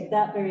always take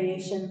that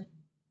variation.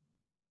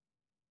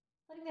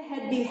 Letting the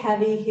head be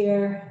heavy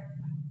here.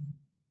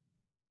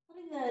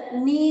 Letting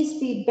the knees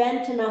be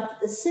bent enough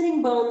that the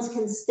sitting bones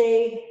can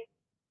stay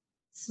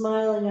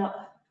smiling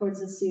up towards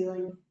the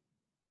ceiling.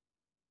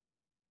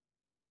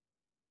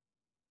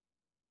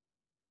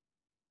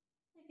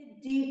 Take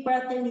a deep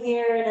breath in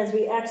here, and as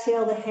we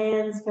exhale, the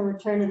hands can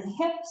return to the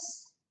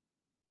hips.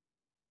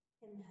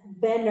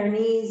 Bend our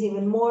knees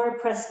even more,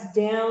 press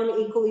down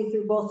equally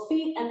through both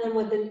feet, and then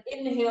with an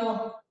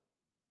inhale,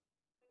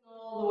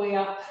 all the way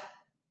up.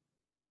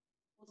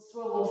 We'll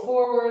swivel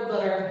forward,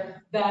 let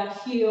our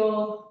back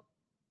heel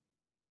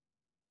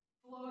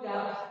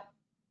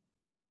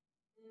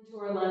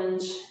into our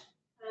lunge,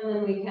 and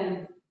then we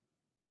can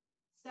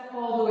step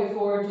all the way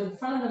forward to the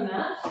front of the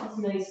mat, as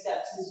many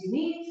steps as you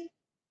need.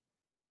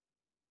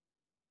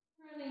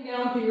 Running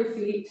down through your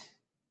feet.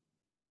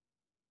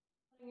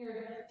 Letting your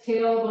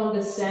tailbone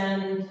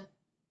descend.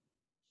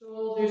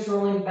 Shoulders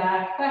rolling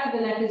back. Back of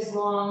the neck is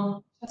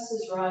long. Chest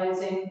is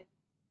rising.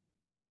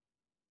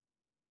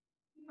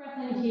 Deep breath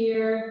in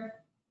here.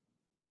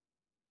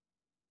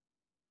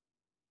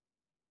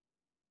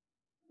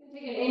 You can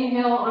take an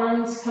inhale,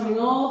 arms coming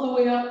all the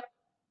way up.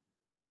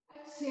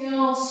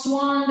 Exhale,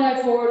 swan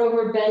dive forward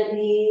over bent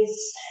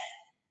knees.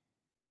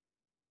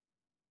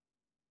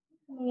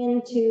 Coming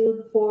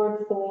into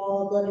forward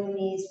fold, letting the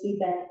knees be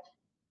bent.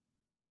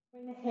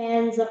 Bring the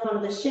hands up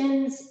onto the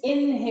shins.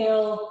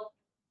 Inhale,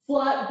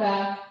 flat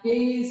back,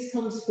 gaze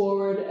comes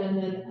forward, and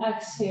then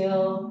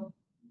exhale.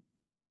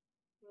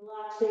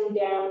 Relaxing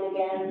down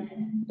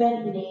again.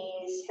 Bent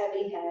knees,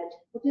 heavy head.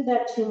 We'll do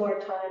that 2 more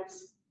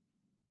times.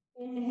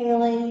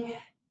 Inhaling.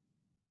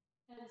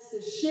 Hands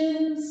to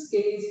shins,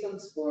 gaze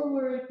comes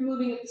forward,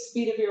 moving at the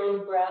speed of your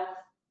own breath.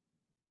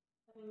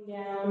 Coming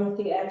down with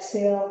the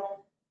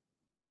exhale.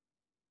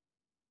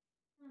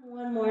 And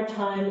 1 more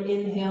time,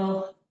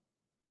 inhale.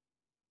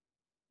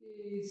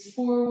 Gaze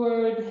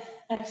forward,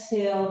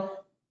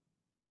 exhale.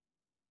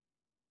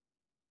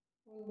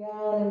 And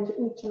down into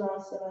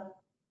Uttanasana.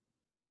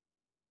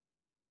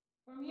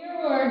 From here,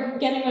 we're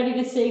getting ready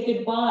to say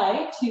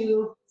goodbye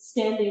to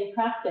standing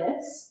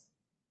practice.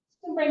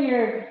 So bring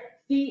your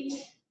feet,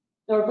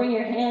 or bring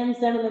your hands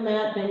down to the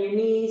mat, bend your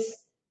knees.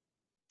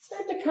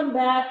 Start to come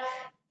back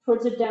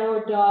towards a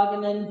downward dog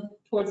and then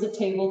towards the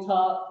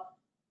tabletop.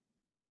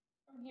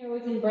 From here,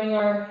 we can bring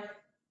our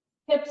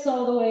hips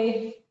all the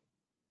way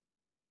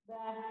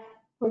Back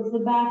towards the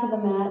back of the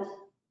mat.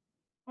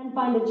 And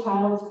find a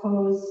child's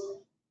pose.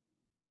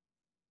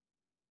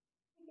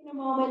 Taking a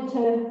moment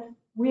to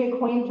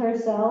reacquaint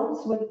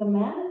ourselves with the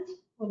mat,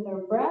 with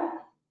our breath.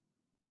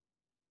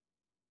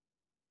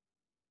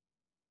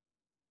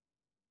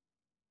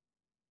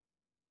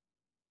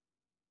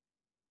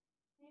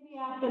 Maybe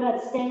after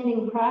that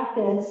standing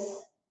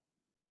practice,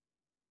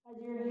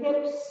 as your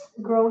hips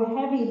grow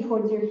heavy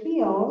towards your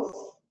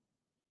heels,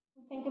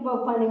 think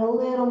about finding a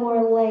little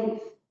more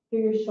length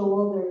through your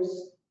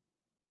shoulders.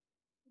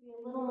 Maybe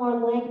a little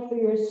more length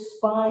through your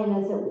spine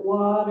as it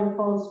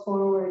waterfalls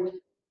forward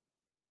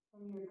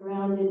from your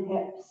grounded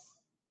hips.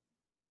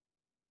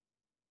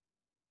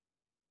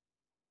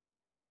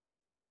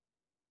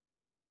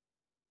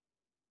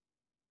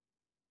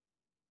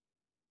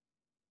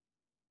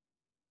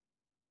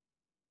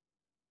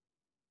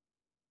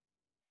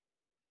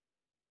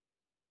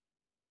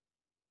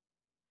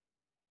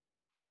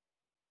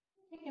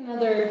 Take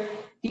another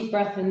deep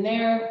breath in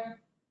there,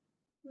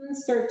 and then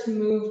start to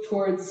move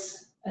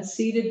towards a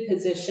seated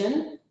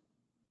position.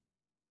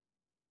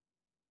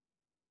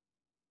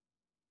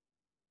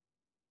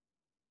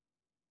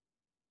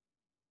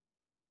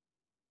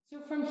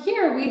 So from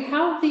here, we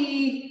have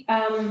the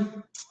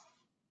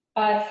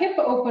hip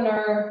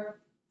opener,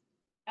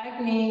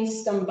 Agni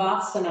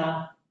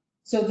Stambhasana.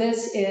 So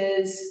this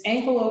is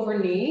ankle over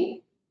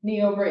knee,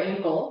 knee over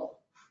ankle.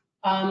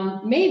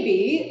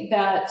 Maybe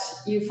that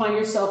you find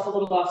yourself a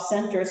little off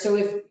center. So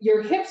if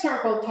your hips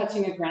aren't both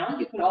touching the ground,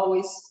 you could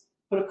always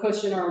put a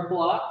cushion or a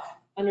block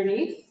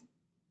underneath.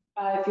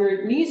 If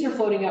your knees are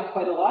floating up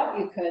quite a lot,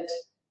 you could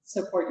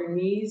support your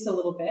knees a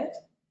little bit.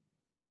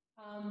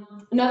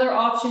 Another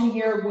option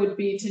here would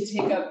be to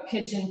take a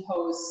pigeon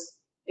pose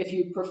if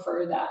you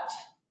prefer that.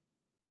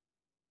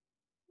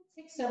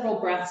 Take several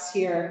breaths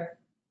here,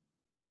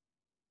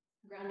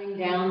 grounding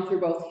down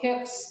through both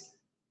hips,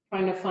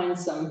 trying to find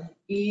some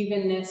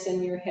evenness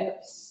in your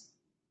hips.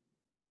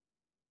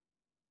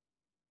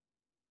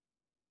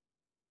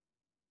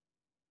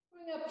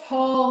 Going up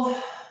tall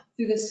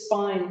through the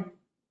spine.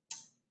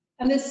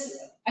 And this,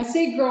 I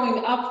say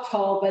growing up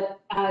tall, but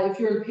if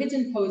you're in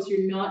pigeon pose,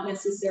 you're not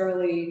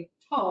necessarily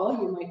tall.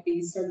 You might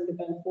be starting to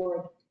bend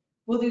forward.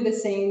 We'll do the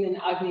same in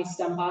Agni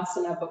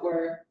Stambhasana, but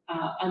we're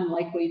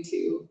unlikely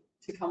to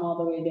come all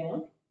the way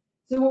down.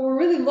 So what we're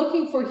really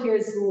looking for here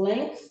is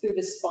length through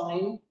the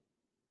spine,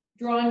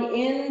 drawing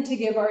in to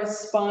give our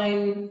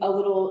spine a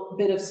little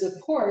bit of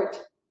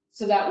support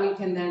so that we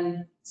can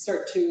then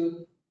start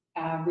to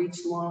reach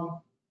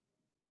long.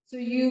 So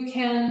you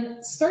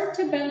can start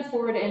to bend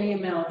forward any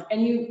amount,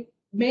 and you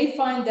may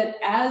find that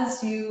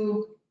as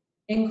you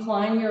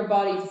incline your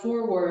body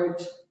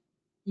forward,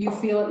 you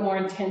feel it more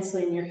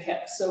intensely in your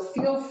hips. So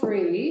feel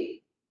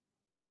free,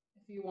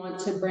 if you want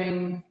to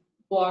bring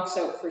blocks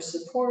out for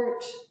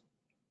support,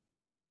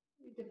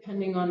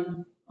 depending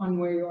on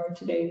where you are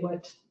today,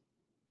 what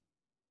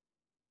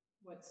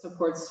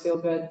supports feel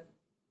good.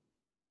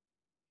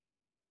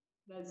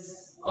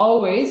 As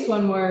always,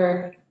 when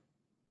we're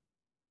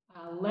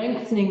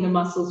lengthening the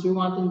muscles, we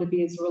want them to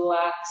be as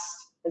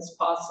relaxed as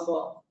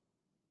possible.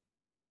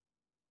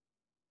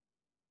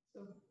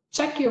 So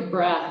check your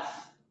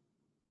breath.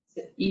 Is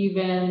it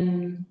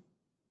even,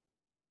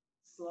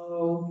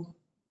 slow,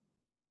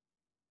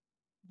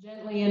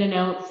 gently in and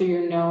out through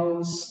your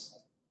nose.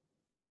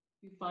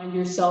 If you find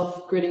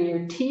yourself gritting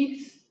your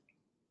teeth,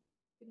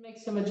 you can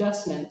make some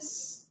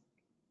adjustments.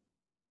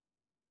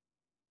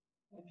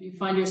 If you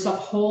find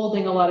yourself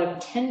holding a lot of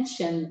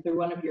tension through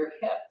one of your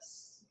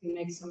hips, you can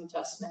make some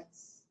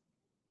adjustments.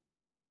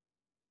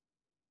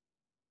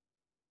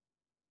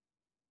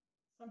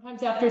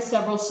 Sometimes after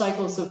several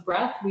cycles of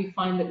breath, we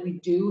find that we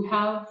do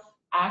have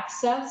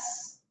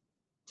access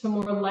to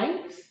more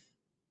length.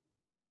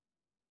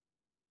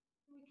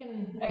 We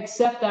can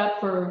accept that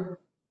for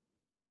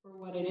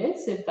what it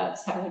is, if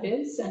that's how it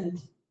is, and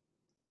it's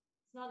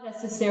not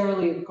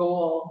necessarily a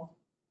goal.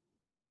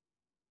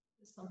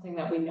 It's something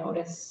that we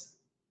notice.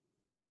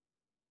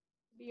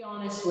 Be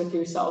honest with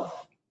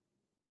yourself.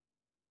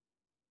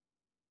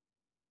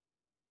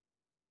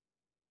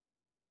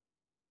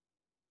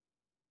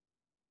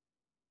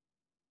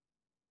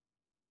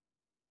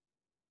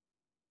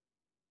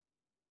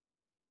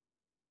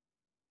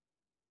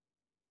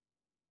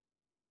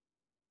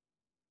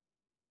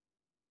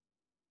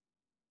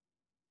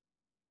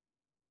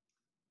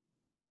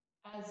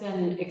 As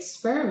an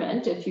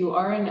experiment, if you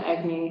are in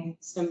Agni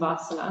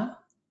Stimbhasana,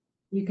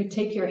 you could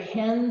take your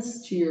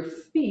hands to your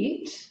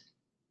feet.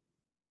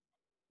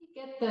 You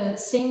get the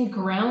same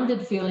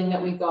grounded feeling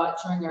that we got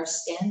during our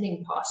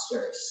standing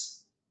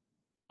postures.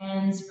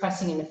 Hands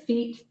pressing into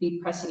feet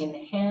pressing into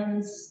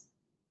hands.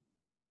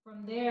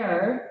 From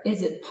there,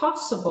 is it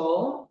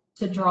possible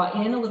to draw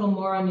in a little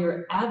more on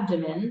your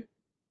abdomen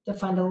to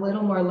find a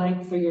little more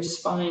length through your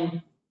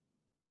spine?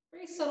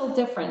 Very subtle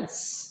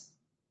difference.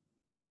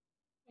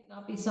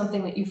 Not be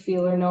something that you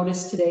feel or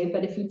notice today,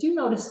 but if you do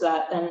notice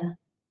that, then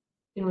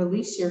you can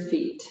release your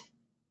feet.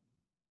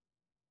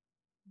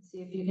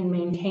 See if you can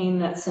maintain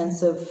that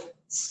sense of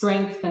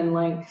strength and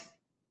length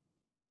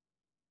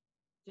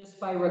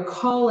just by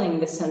recalling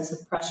the sense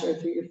of pressure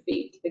through your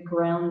feet, the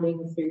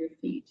grounding through your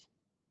feet.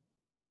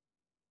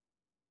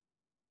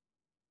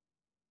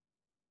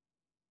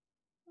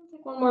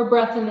 Take one more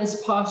breath in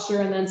this posture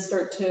and then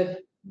start to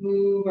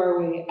move our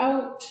way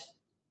out.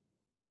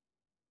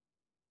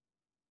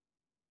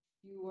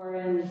 You are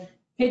in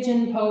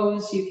pigeon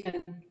pose, you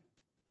can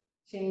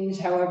change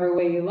however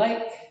way you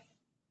like.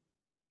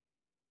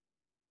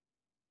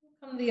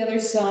 Come to the other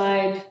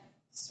side,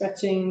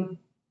 stretching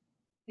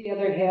the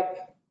other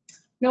hip.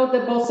 Note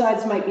that both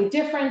sides might be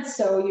different,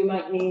 so you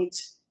might need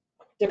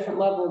different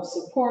level of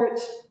support.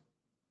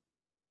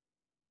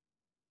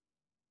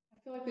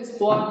 I feel like this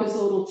block is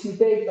a little too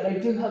big, but I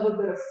do have a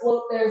bit of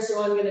float there,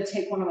 so I'm going to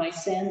take one of my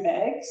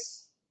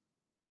sandbags.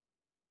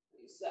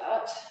 Use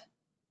that.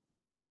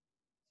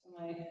 So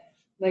my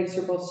legs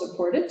are both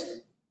supported.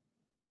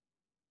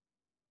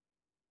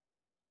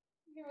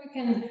 Here we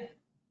can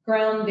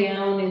ground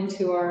down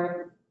into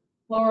our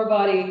lower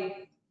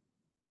body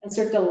and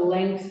start to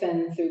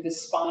lengthen through the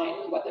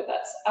spine, whether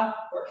that's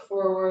up or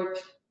forward.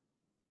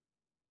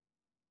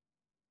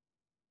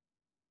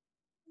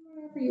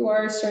 Wherever you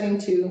are, starting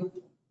to,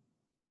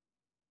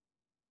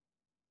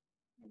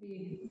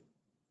 maybe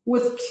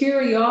with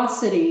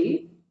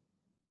curiosity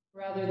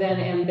rather than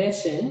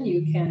ambition,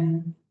 you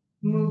can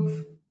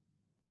move,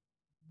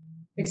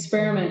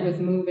 experiment with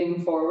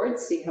moving forward,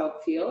 see how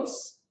it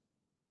feels.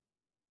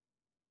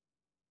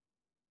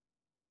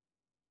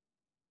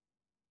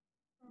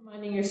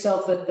 Reminding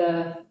yourself that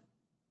the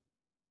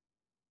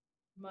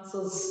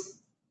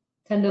muscles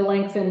tend to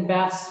lengthen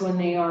best when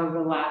they are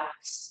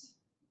relaxed.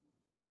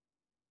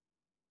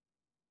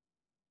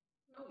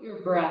 Note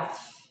your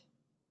breath,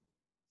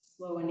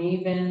 slow and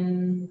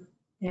even,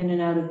 in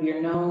and out of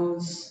your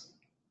nose.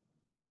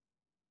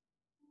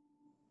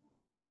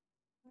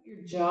 Note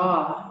your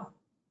jaw,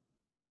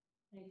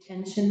 any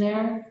tension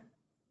there?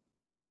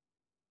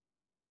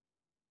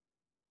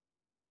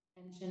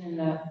 Tension in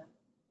the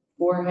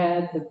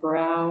forehead, the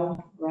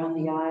brow, around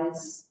the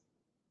eyes.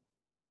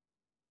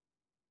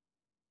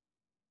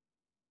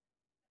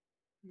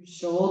 Your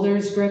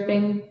shoulders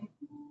gripping.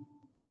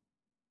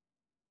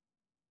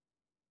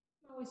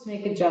 Always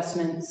make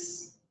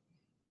adjustments.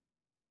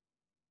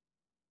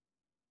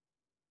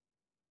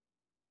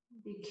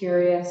 Be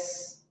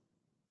curious.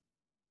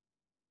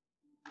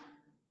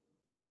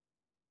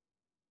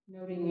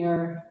 Noting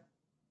your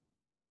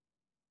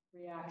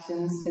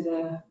reactions to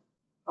the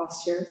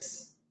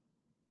postures.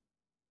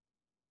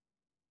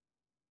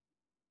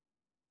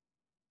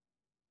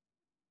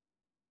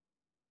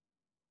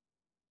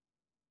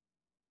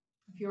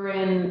 If you're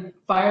in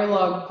fire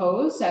log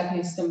pose,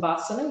 Agni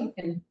Stimbhasana, you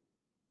can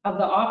have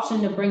the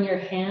option to bring your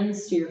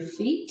hands to your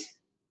feet.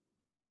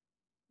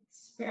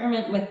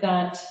 Experiment with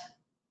that,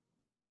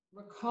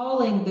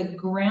 recalling the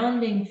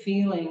grounding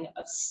feeling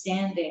of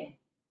standing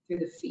through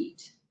the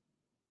feet.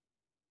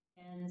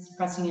 Hands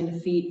pressing into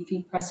feet,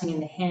 feet pressing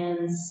into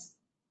hands.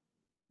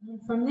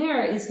 And from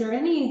there, is there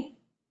any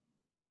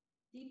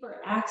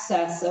deeper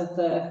access of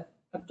the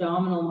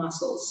abdominal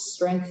muscles,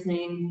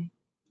 strengthening?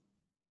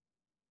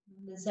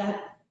 Does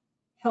that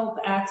help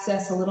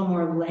access a little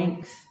more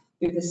length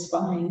through the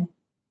spine?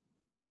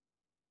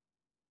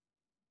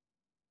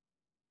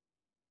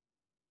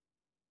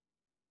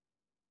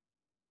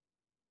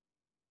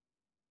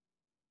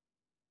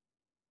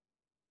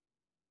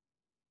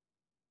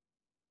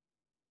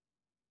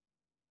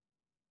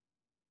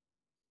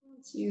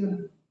 Once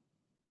you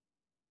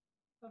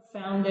have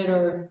found it,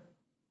 or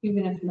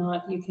even if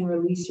not, you can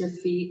release your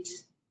feet.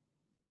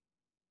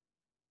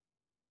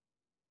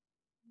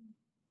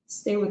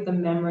 Stay with the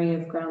memory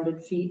of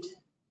grounded feet.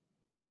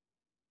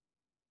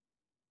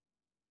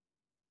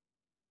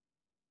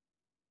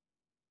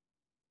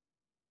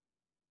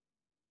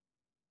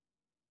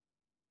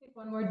 Take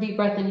one more deep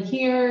breath in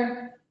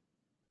here.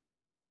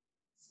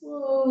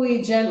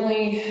 Slowly,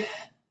 gently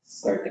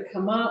start to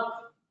come up.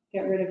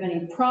 Get rid of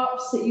any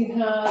props that you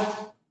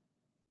have.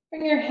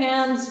 Bring your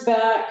hands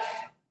back.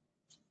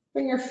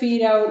 Bring your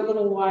feet out a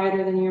little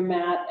wider than your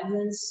mat, and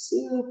then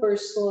super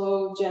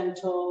slow,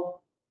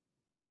 gentle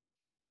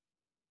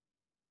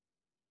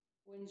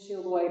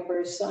windshield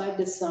wipers side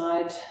to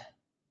side.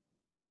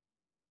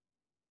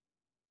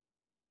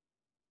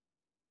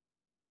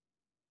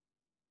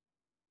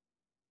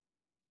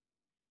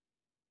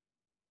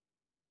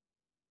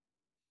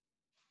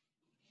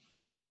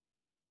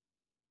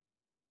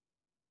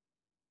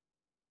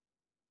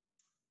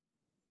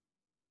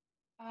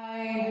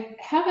 I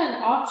have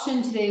an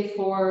option today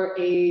for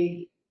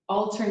a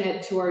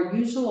alternate to our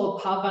usual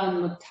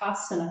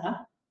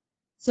Pavanmuktasana.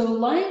 So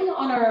lying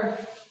on our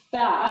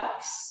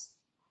backs,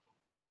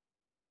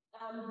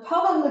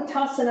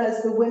 Pavanmuktasana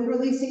is the wind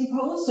releasing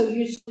pose. So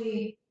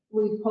usually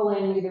we pull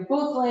in either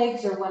both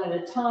legs or one at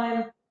a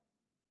time.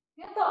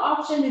 We have the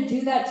option to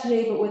do that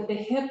today, but with the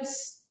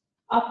hips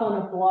up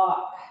on a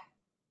block.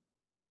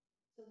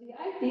 So the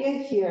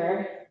idea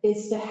here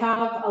is to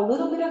have a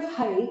little bit of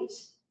height,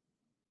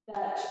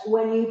 that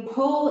when you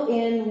pull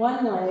in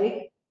one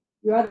leg,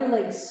 your other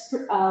leg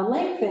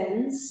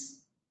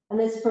lengthens, and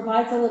this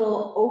provides a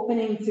little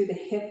opening through the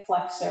hip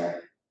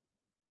flexor.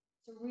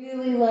 So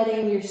really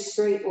letting your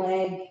straight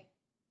leg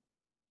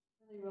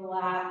really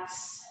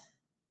relax.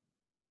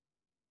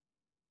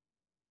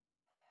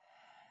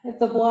 If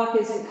the block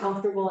isn't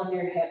comfortable on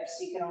your hips,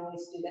 you can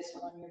always do this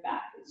one on your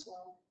back as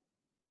well.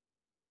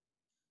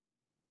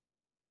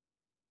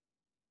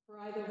 For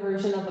either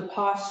version of the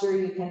posture,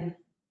 you can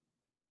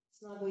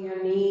snuggle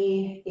your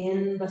knee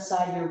in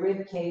beside your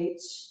rib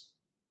cage.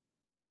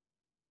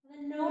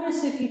 And then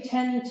notice if you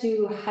tend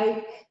to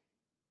hike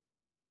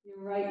your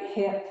right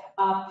hip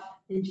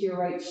up into your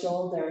right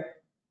shoulder.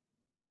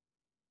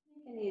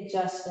 Make any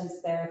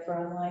adjustments there for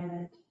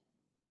alignment.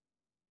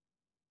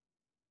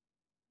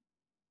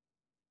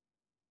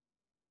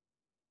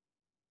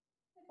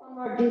 One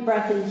more deep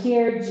breath in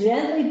here.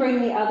 Gently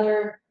bring the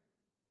other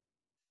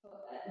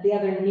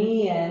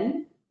knee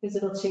in, because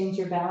it'll change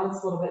your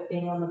balance a little bit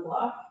being on the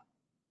block.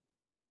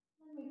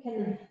 And we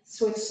can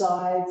switch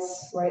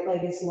sides. Right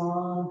leg is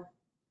long.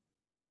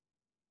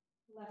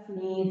 Left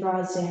knee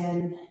draws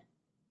in.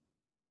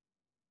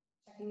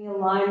 Checking the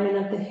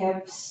alignment of the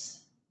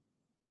hips.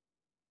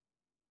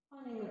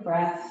 Finding the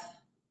breath.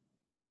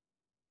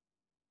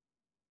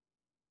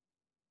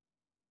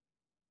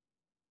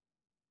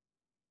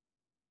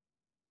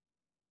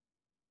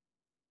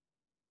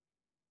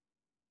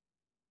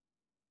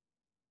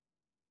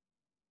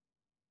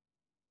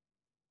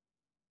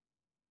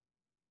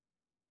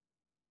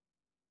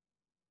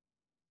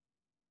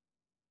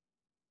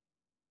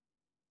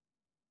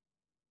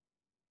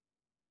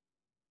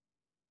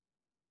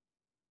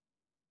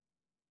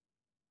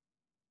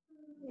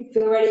 If you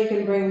feel ready, you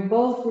can bring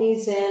both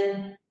knees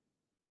in.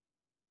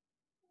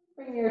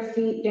 Bring your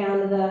feet down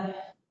to the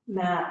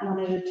mat one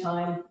at a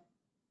time.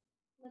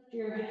 Lift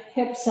your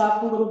hips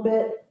up a little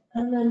bit,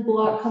 and then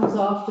block comes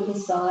off to the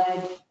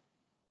side.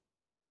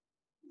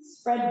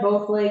 Spread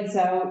both legs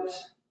out.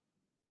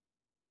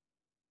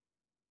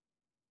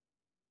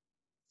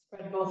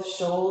 Spread both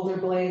shoulder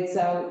blades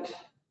out.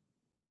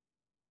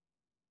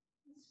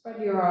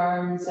 Spread your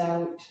arms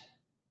out,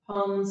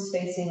 palms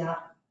facing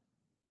up.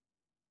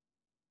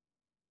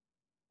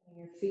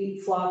 Your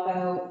feet flop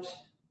out.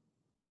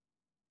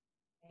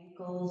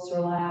 Ankles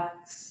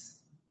relax.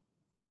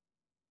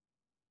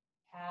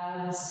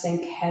 Calves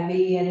sink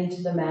heavy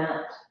into the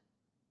mat.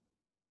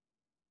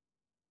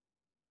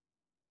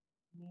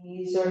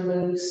 Knees are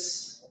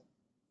loose.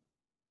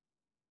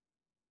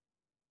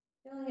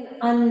 Feeling an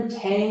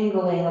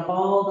untangling of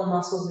all the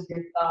muscles of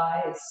your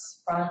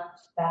thighs, front,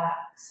 back,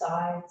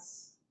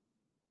 sides.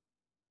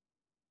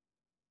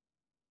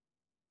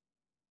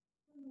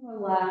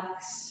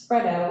 Relax,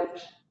 spread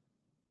out,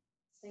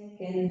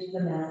 sink into the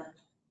mat.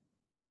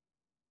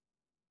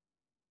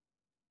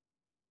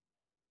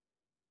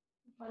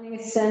 Finding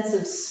a sense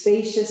of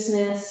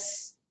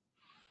spaciousness.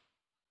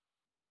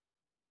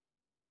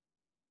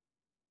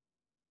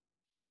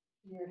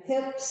 Your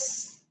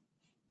hips.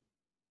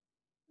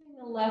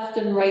 The left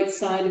and right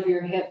side of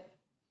your hip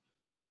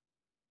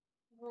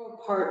grow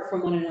apart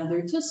from one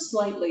another, just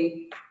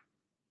slightly.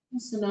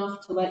 Just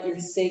enough to let your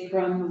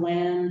sacrum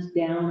land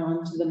down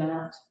onto the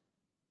mat.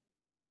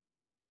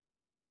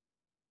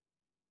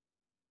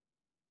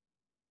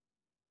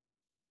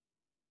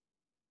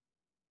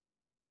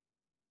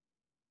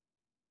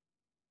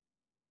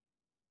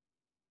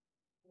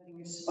 Letting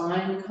your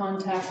spine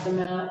contact the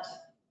mat.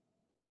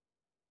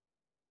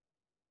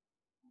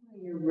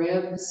 Your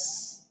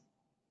ribs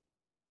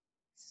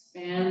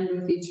Expand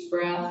with each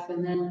breath,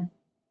 and then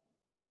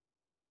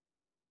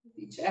with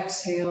each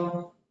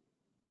exhale,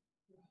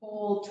 the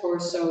whole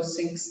torso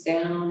sinks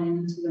down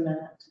into the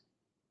mat.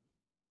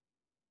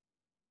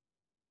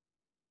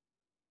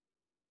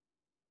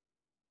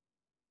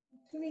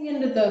 Tuning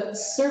into the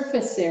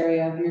surface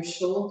area of your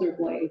shoulder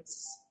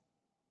blades.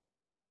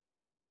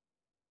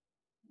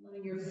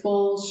 Letting your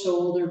full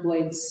shoulder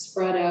blades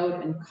spread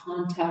out and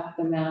contact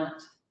the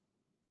mat.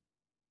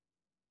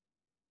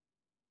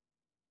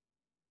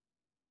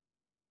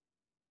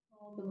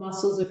 All the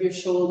muscles of your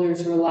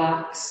shoulders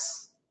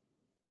relax,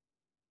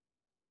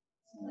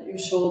 so that your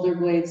shoulder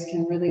blades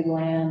can really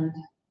land.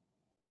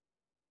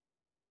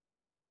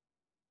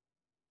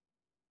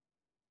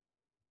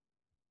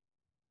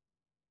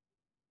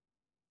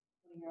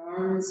 Letting your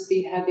arms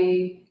be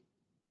heavy.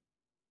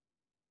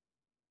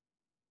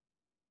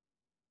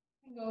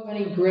 Let go of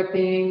any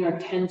gripping or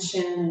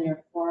tension in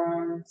your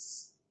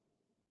forearms.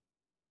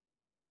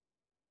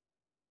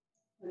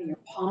 Letting your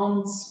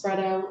palms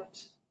spread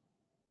out.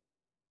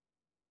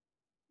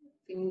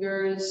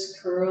 Fingers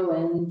curl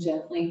in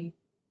gently.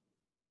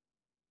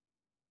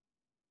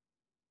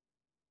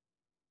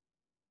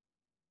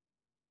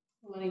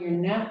 Letting your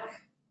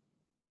neck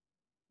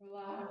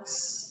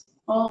relax.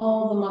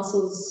 All the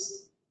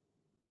muscles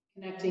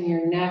connecting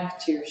your neck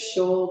to your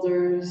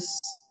shoulders,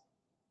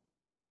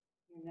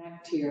 your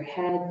neck to your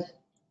head.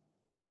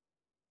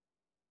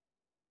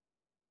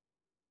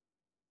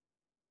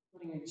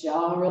 Letting your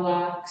jaw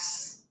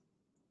relax.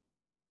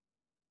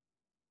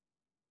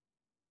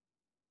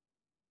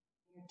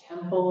 Your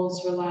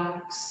temples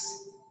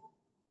relax.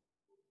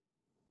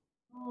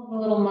 All the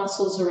little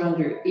muscles around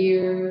your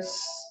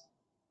ears,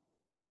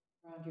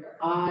 around your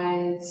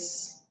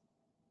eyes,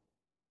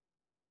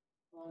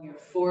 along your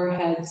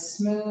forehead,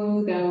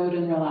 smooth out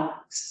and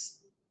relax.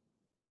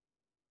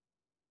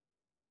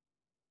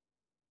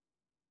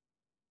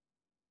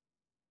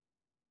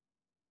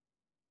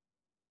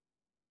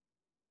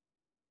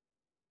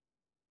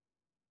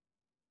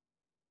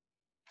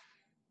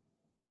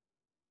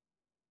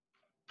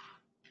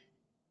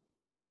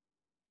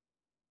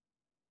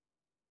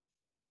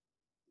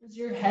 As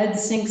your head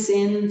sinks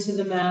into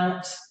the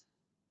mat,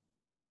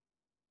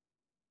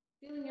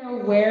 feeling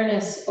your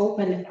awareness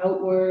open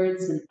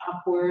outwards and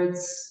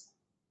upwards.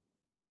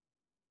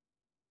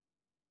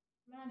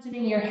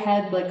 Imagining your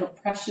head like a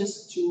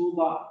precious jewel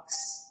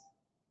box,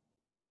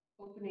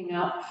 opening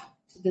up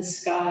to the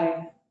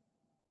sky,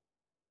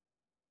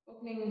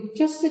 opening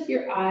just at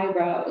your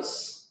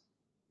eyebrows,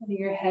 letting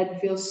your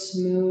head feel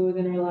smooth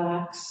and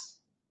relaxed,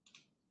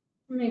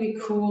 maybe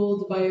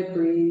cooled by a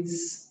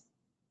breeze.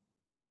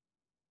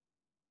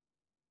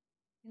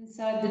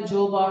 Inside the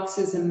jewel box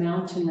is a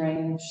mountain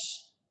range,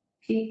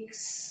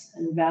 peaks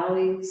and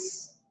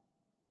valleys,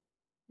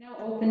 now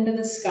open to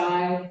the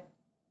sky,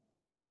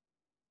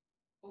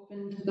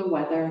 open to the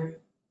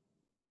weather.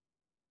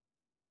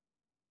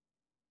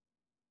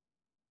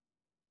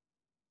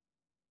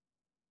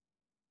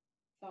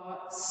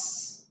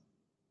 Thoughts,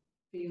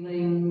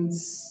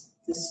 feelings,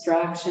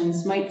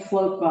 distractions might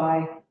float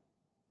by.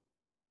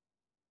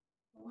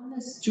 When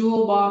this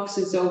jewel box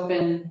is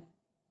open,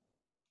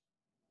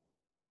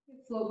 they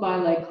float by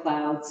like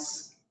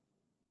clouds,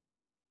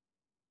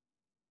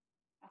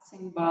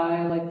 passing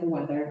by like the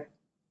weather.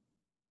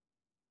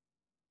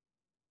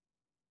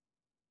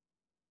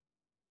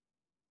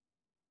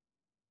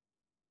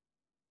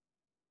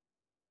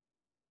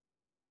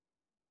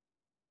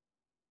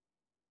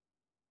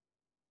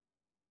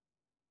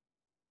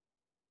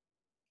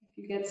 If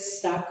you get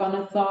stuck on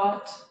a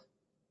thought,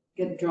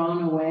 get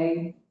drawn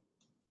away,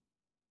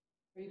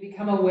 or you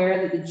become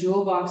aware that the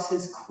jewel box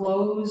has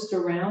closed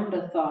around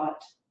a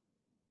thought,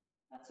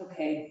 that's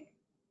okay.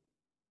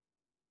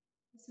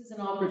 This is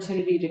an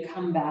opportunity to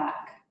come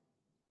back.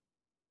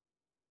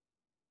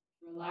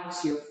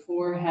 Relax your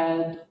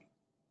forehead.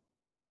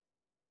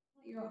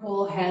 Let your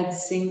whole head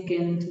sink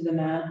into the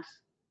mat.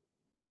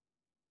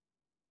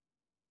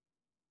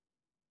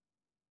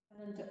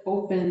 And then to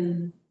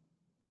open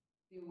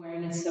the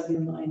awareness of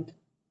your mind.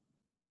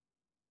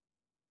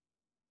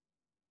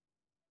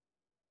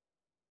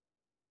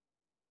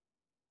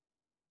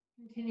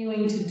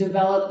 Continuing to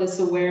develop this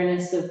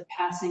awareness of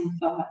passing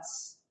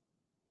thoughts,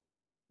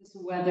 this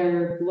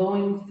weather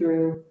blowing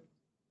through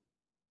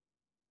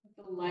with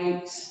the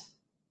light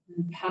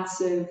and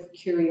passive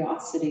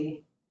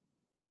curiosity.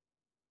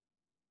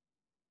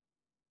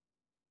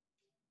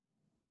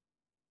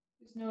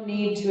 There's no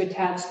need to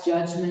attach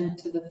judgment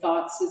to the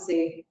thoughts as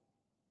they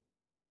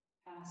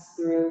pass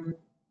through.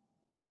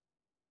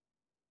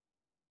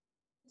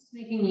 Just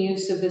making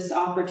use of this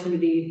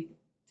opportunity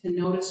to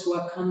notice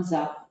what comes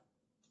up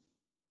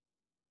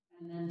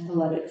and then to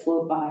let it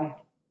float by.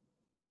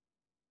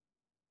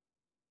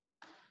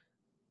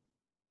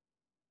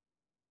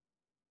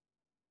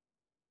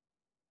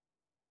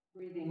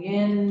 Breathing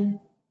in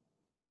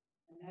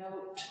and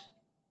out.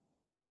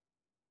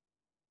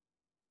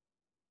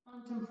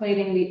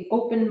 Contemplating the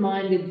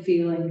open-minded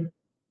feeling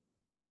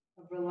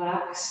of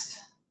relaxed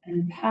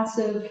and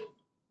passive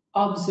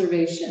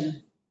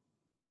observation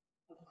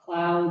of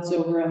clouds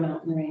over a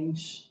mountain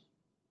range.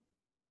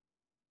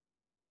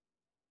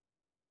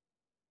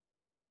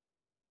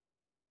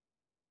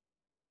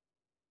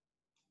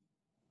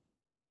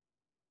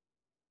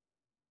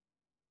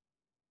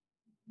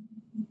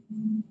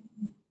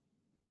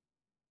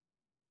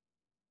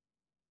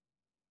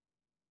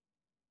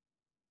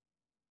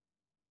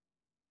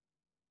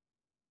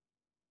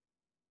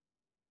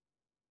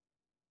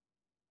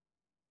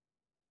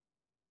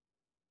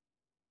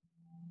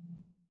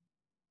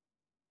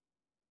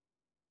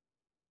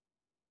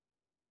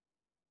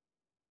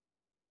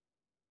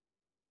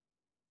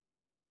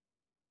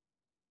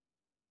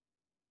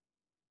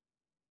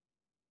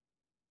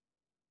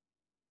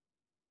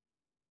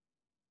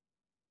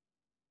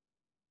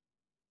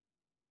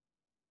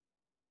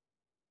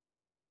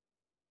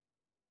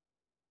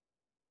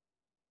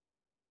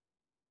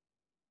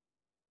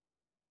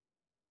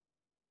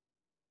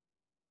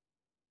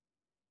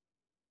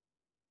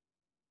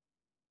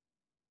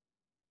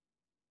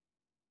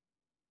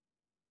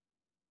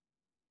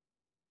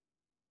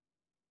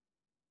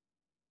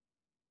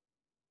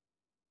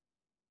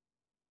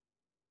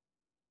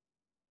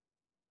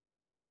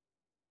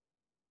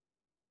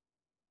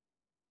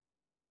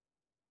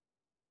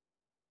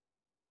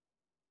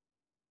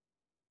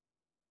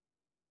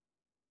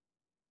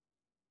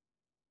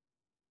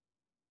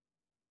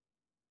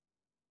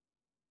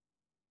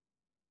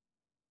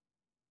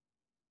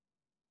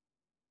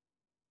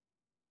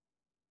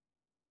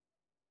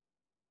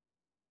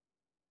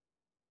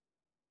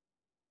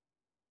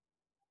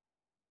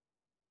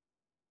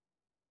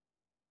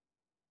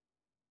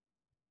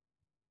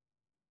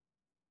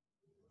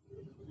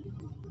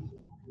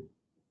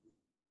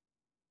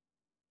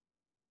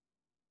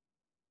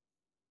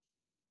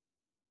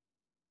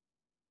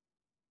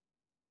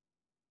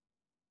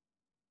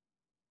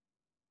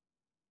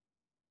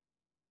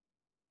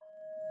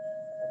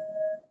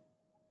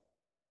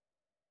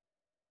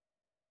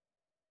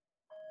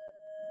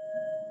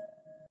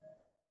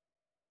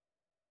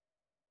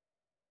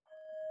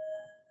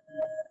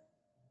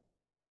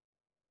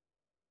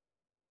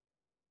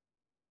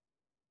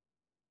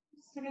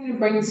 Starting to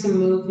bring some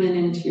movement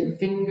into your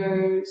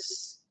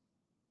fingers,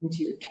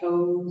 into your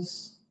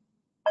toes.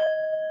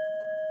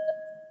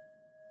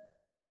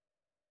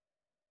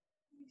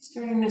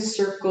 Starting to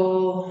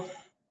circle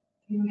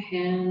your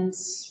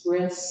hands,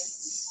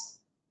 wrists,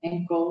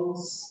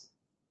 ankles.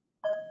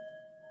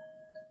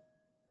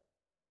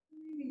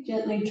 Maybe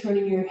gently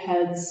turning your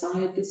head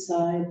side to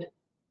side.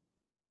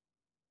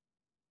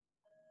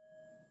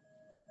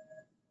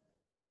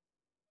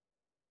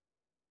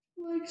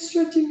 Like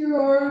stretching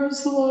your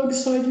arms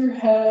alongside your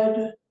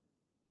head.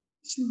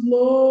 It's a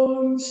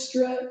long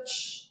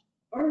stretch,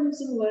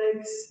 arms and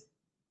legs.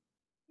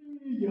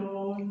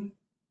 Yawn.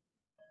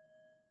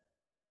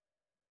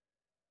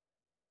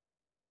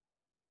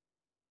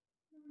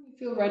 When you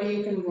feel ready,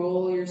 you can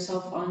roll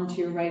yourself onto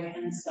your right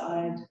hand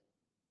side.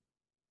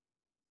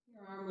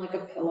 Your arm like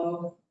a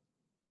pillow.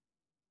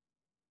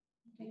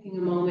 Taking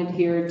a moment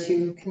here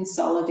to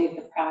consolidate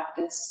the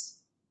practice.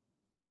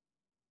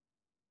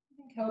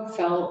 Think how it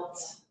felt,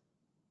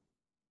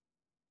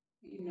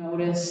 what you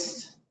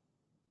noticed.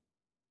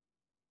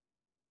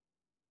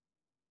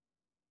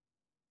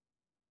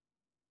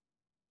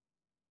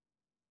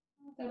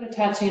 Without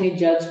attaching any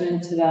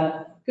judgment to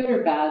that, good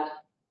or bad.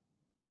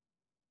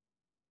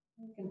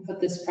 We can put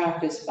this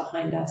practice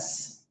behind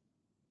us.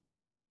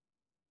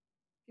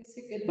 Kiss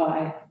it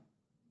goodbye.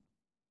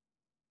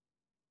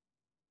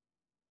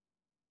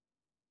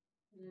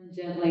 And then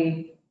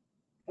gently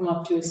come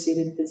up to a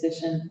seated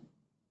position.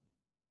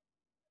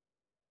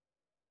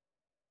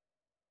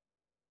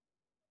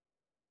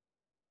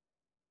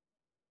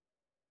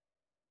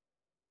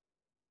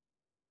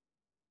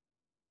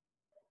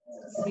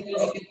 So you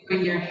can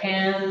bring your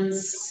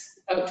hands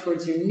out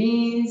towards your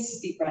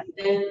knees, deep breath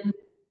in.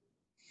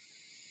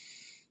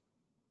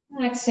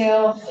 And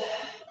exhale,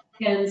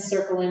 hands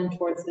circle in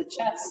towards the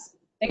chest.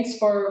 Thanks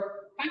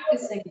for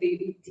practicing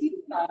baby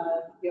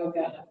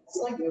yoga,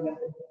 slug yoga.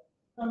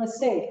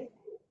 Namaste.